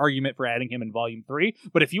 There's an argument for adding him in Volume 3,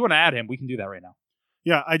 but if you want to add him, we can do that right now.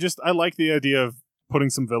 yeah, I like the idea of putting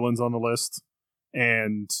some villains on the list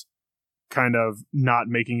and kind of not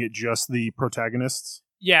making it just the protagonists.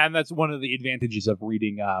 Yeah, and that's one of the advantages of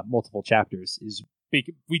reading multiple chapters, is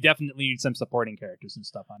we definitely need some supporting characters and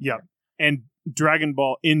stuff on here. And Dragon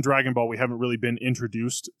Ball, we haven't really been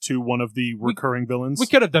introduced to one of the recurring villains. We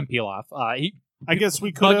could have done Pilaf. I guess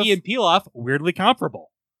we could Buggy have. and Pilaf, weirdly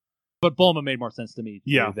comparable. But Bulma made more sense to me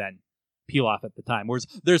than Pilaf at the time. Whereas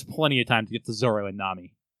there's plenty of time to get to Zoro and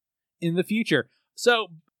Nami in the future. So,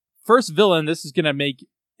 first villain, this is going to make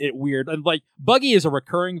it weird. And like, Buggy is a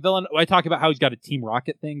recurring villain. I talk about how he's got a Team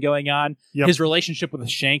Rocket thing going on. Yep. His relationship with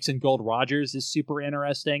Shanks and Gold Rogers is super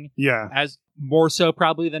interesting. Yeah. As more so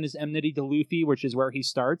probably than his enmity to Luffy, which is where he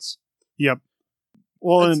starts. Yep.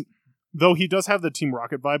 Well, and though he does have the Team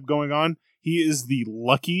Rocket vibe going on, he is the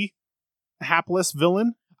lucky, hapless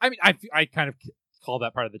villain. I mean, I kind of call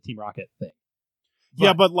that part of the Team Rocket thing.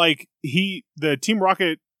 But like the Team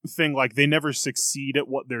Rocket thing, like they never succeed at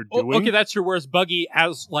what they're doing. Okay, that's true. Whereas Buggy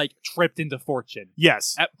has like tripped into fortune.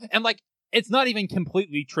 Yes. And like, it's not even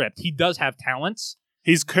completely tripped. He does have talents.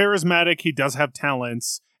 He's charismatic. He does have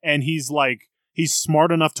talents. And he's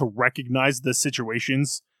smart enough to recognize the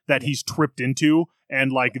situations that he's tripped into.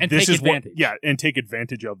 And like, and this take is advantage. and take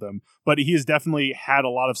advantage of them. But he has definitely had a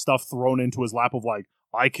lot of stuff thrown into his lap of like,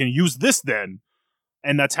 I can use this then.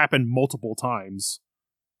 And that's happened multiple times.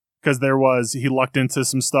 Because he lucked into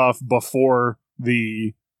some stuff before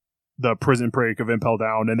the prison break of Impel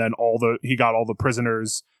Down, and then he got all the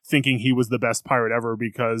prisoners thinking he was the best pirate ever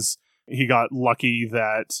because he got lucky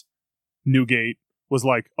that Newgate was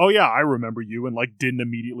like, oh yeah, I remember you, and like didn't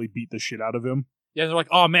immediately beat the shit out of him. Yeah, they're like,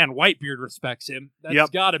 oh man, Whitebeard respects him.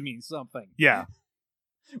 That's gotta mean something. Yeah.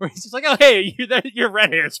 Where he's just like, oh hey, you're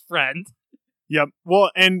Redhair's friend. Yep.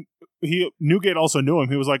 Well, and Newgate also knew him.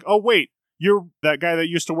 He was like, oh wait, you're that guy that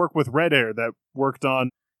used to work with Red Hair that worked on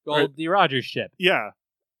Goldie Rogers ship. Yeah.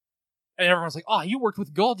 And everyone's like, oh, you worked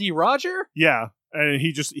with Goldie Roger? Yeah. And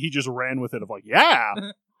he just ran with it of like, yeah,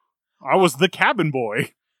 I was the cabin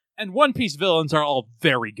boy. And One Piece villains are all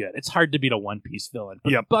very good. It's hard to beat a One Piece villain.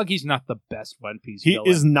 But Buggy's not the best One Piece villain.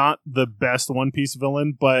 He is not the best One Piece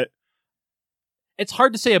villain, but it's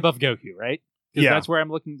hard to say above Goku, right? Because Yeah. that's where I'm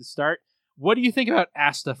looking to start. What do you think about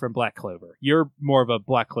Asta from Black Clover? You're more of a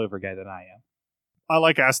Black Clover guy than I am. I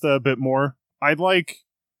like Asta a bit more.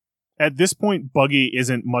 At this point, Buggy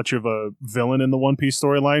isn't much of a villain in the One Piece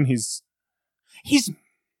storyline. He's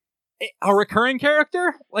a recurring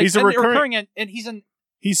character. Like, he's a recurring, and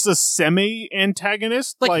he's a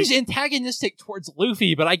semi-antagonist. Like he's antagonistic towards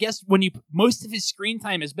Luffy, but I guess most of his screen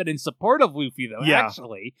time has been in support of Luffy, though. Yeah.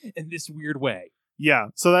 Actually, in this weird way. Yeah.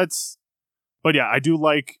 So that's. But yeah, I do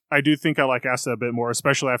think I like Asta a bit more,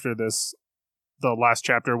 especially after the last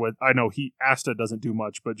chapter with, I know Asta doesn't do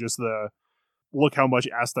much, but just look how much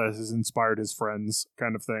Asta has inspired his friends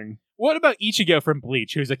kind of thing. What about Ichigo from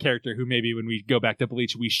Bleach, who's a character who maybe when we go back to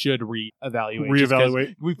Bleach, we should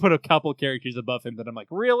reevaluate. We put a couple characters above him that I'm like,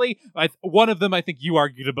 really? One of them I think you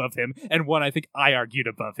argued above him, and one I think I argued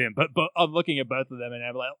above him. But I'm looking at both of them, and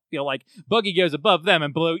I feel like Buggy goes above them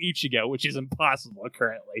and below Ichigo, which is impossible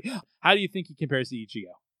currently. How do you think he compares to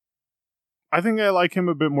Ichigo? I think I like him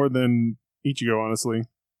a bit more than Ichigo, honestly.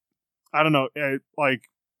 I don't know.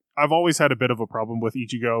 I've always had a bit of a problem with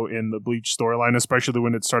Ichigo in the Bleach storyline, especially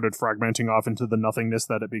when it started fragmenting off into the nothingness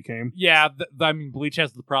that it became. Yeah, I mean, Bleach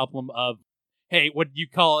has the problem of, hey, what do you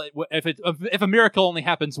call it? If a miracle only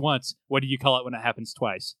happens once, what do you call it when it happens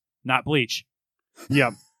twice? Not Bleach.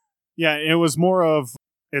 Yeah. Yeah, it was more of,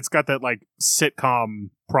 it's got that like sitcom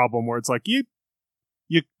problem where it's like, you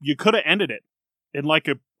could have ended it in like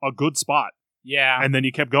a good spot. Yeah. And then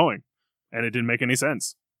you kept going, and it didn't make any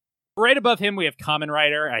sense. right above him, we have Kamen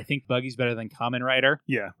Rider. I think Buggy's better than Kamen Rider.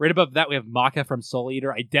 Yeah. Right above that, we have Maka from Soul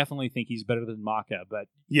Eater. I definitely think he's better than Maka, but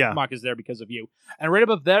yeah, Maka's there because of you. And right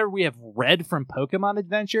above there, we have Red from Pokemon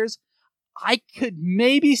Adventures. I could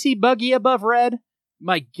maybe see Buggy above Red.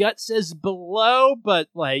 My gut says below, but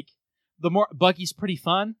like Buggy's pretty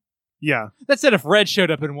fun. Yeah. That said, if Red showed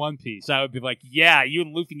up in One Piece, I would be like, yeah, you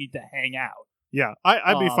and Luffy need to hang out. Yeah,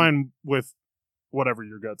 I'd be fine with whatever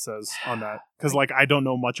your gut says on that. Because, like, I don't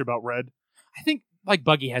know much about Red. I think, like,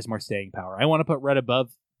 Buggy has more staying power. I want to put Red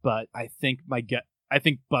above, but I think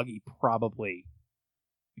Buggy probably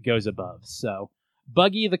goes above. So,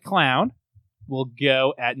 Buggy the Clown will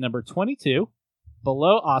go at number 22,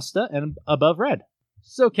 below Asta, and above Red.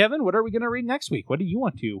 So, Kevin, what are we going to read next week? What do you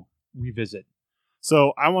want to revisit?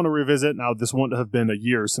 So, I want to revisit. Now, this won't have been a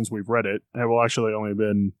year since we've read it. It will actually only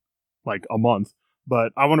been like a month.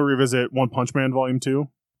 But I want to revisit One Punch Man Volume 2.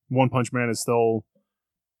 One Punch Man is still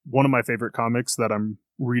one of my favorite comics that I'm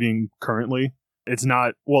reading currently. It's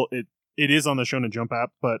not, well, it is on the Shonen Jump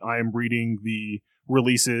app, but I am reading the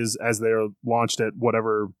releases as they're launched at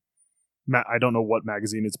whatever, I don't know what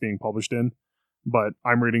magazine it's being published in, but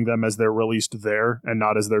I'm reading them as they're released there and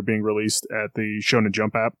not as they're being released at the Shonen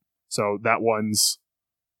Jump app. So that one's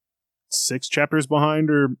 6 chapters behind,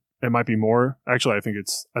 or it might be more. Actually, I think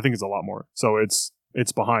it's a lot more. So it's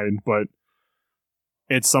behind, but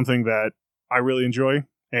it's something that I really enjoy,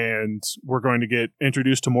 and we're going to get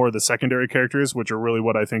introduced to more of the secondary characters, which are really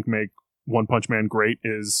what I think make One Punch Man great.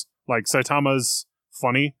 Is like Saitama's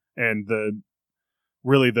funny, and the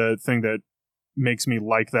thing that makes me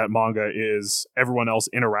like that manga is everyone else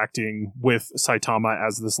interacting with Saitama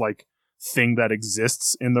as this like thing that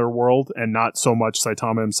exists in their world, and not so much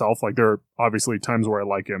Saitama himself. Like, there are obviously times where I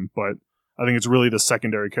like him, but I think it's really the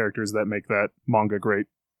secondary characters that make that manga great.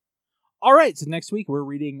 All right, so next week we're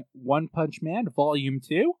reading One Punch Man Volume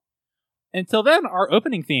 2. Until then, our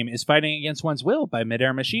opening theme is Fighting Against One's Will by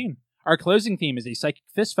Midair Machine. Our closing theme is A Psychic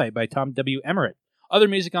Fistfight by Tom W. Emmerich. Other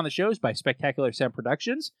music on the show is by Spectacular Sound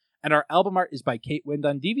Productions, and our album art is by Kate Wind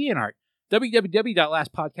on DeviantArt.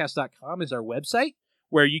 www.lastpodcast.com is our website,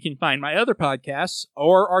 where you can find my other podcasts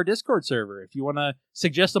or our Discord server. If you want to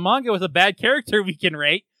suggest a manga with a bad character we can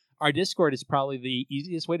rate, our Discord is probably the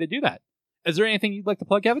easiest way to do that. Is there anything you'd like to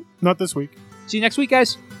plug, Kevin? Not this week. See you next week,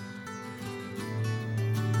 guys.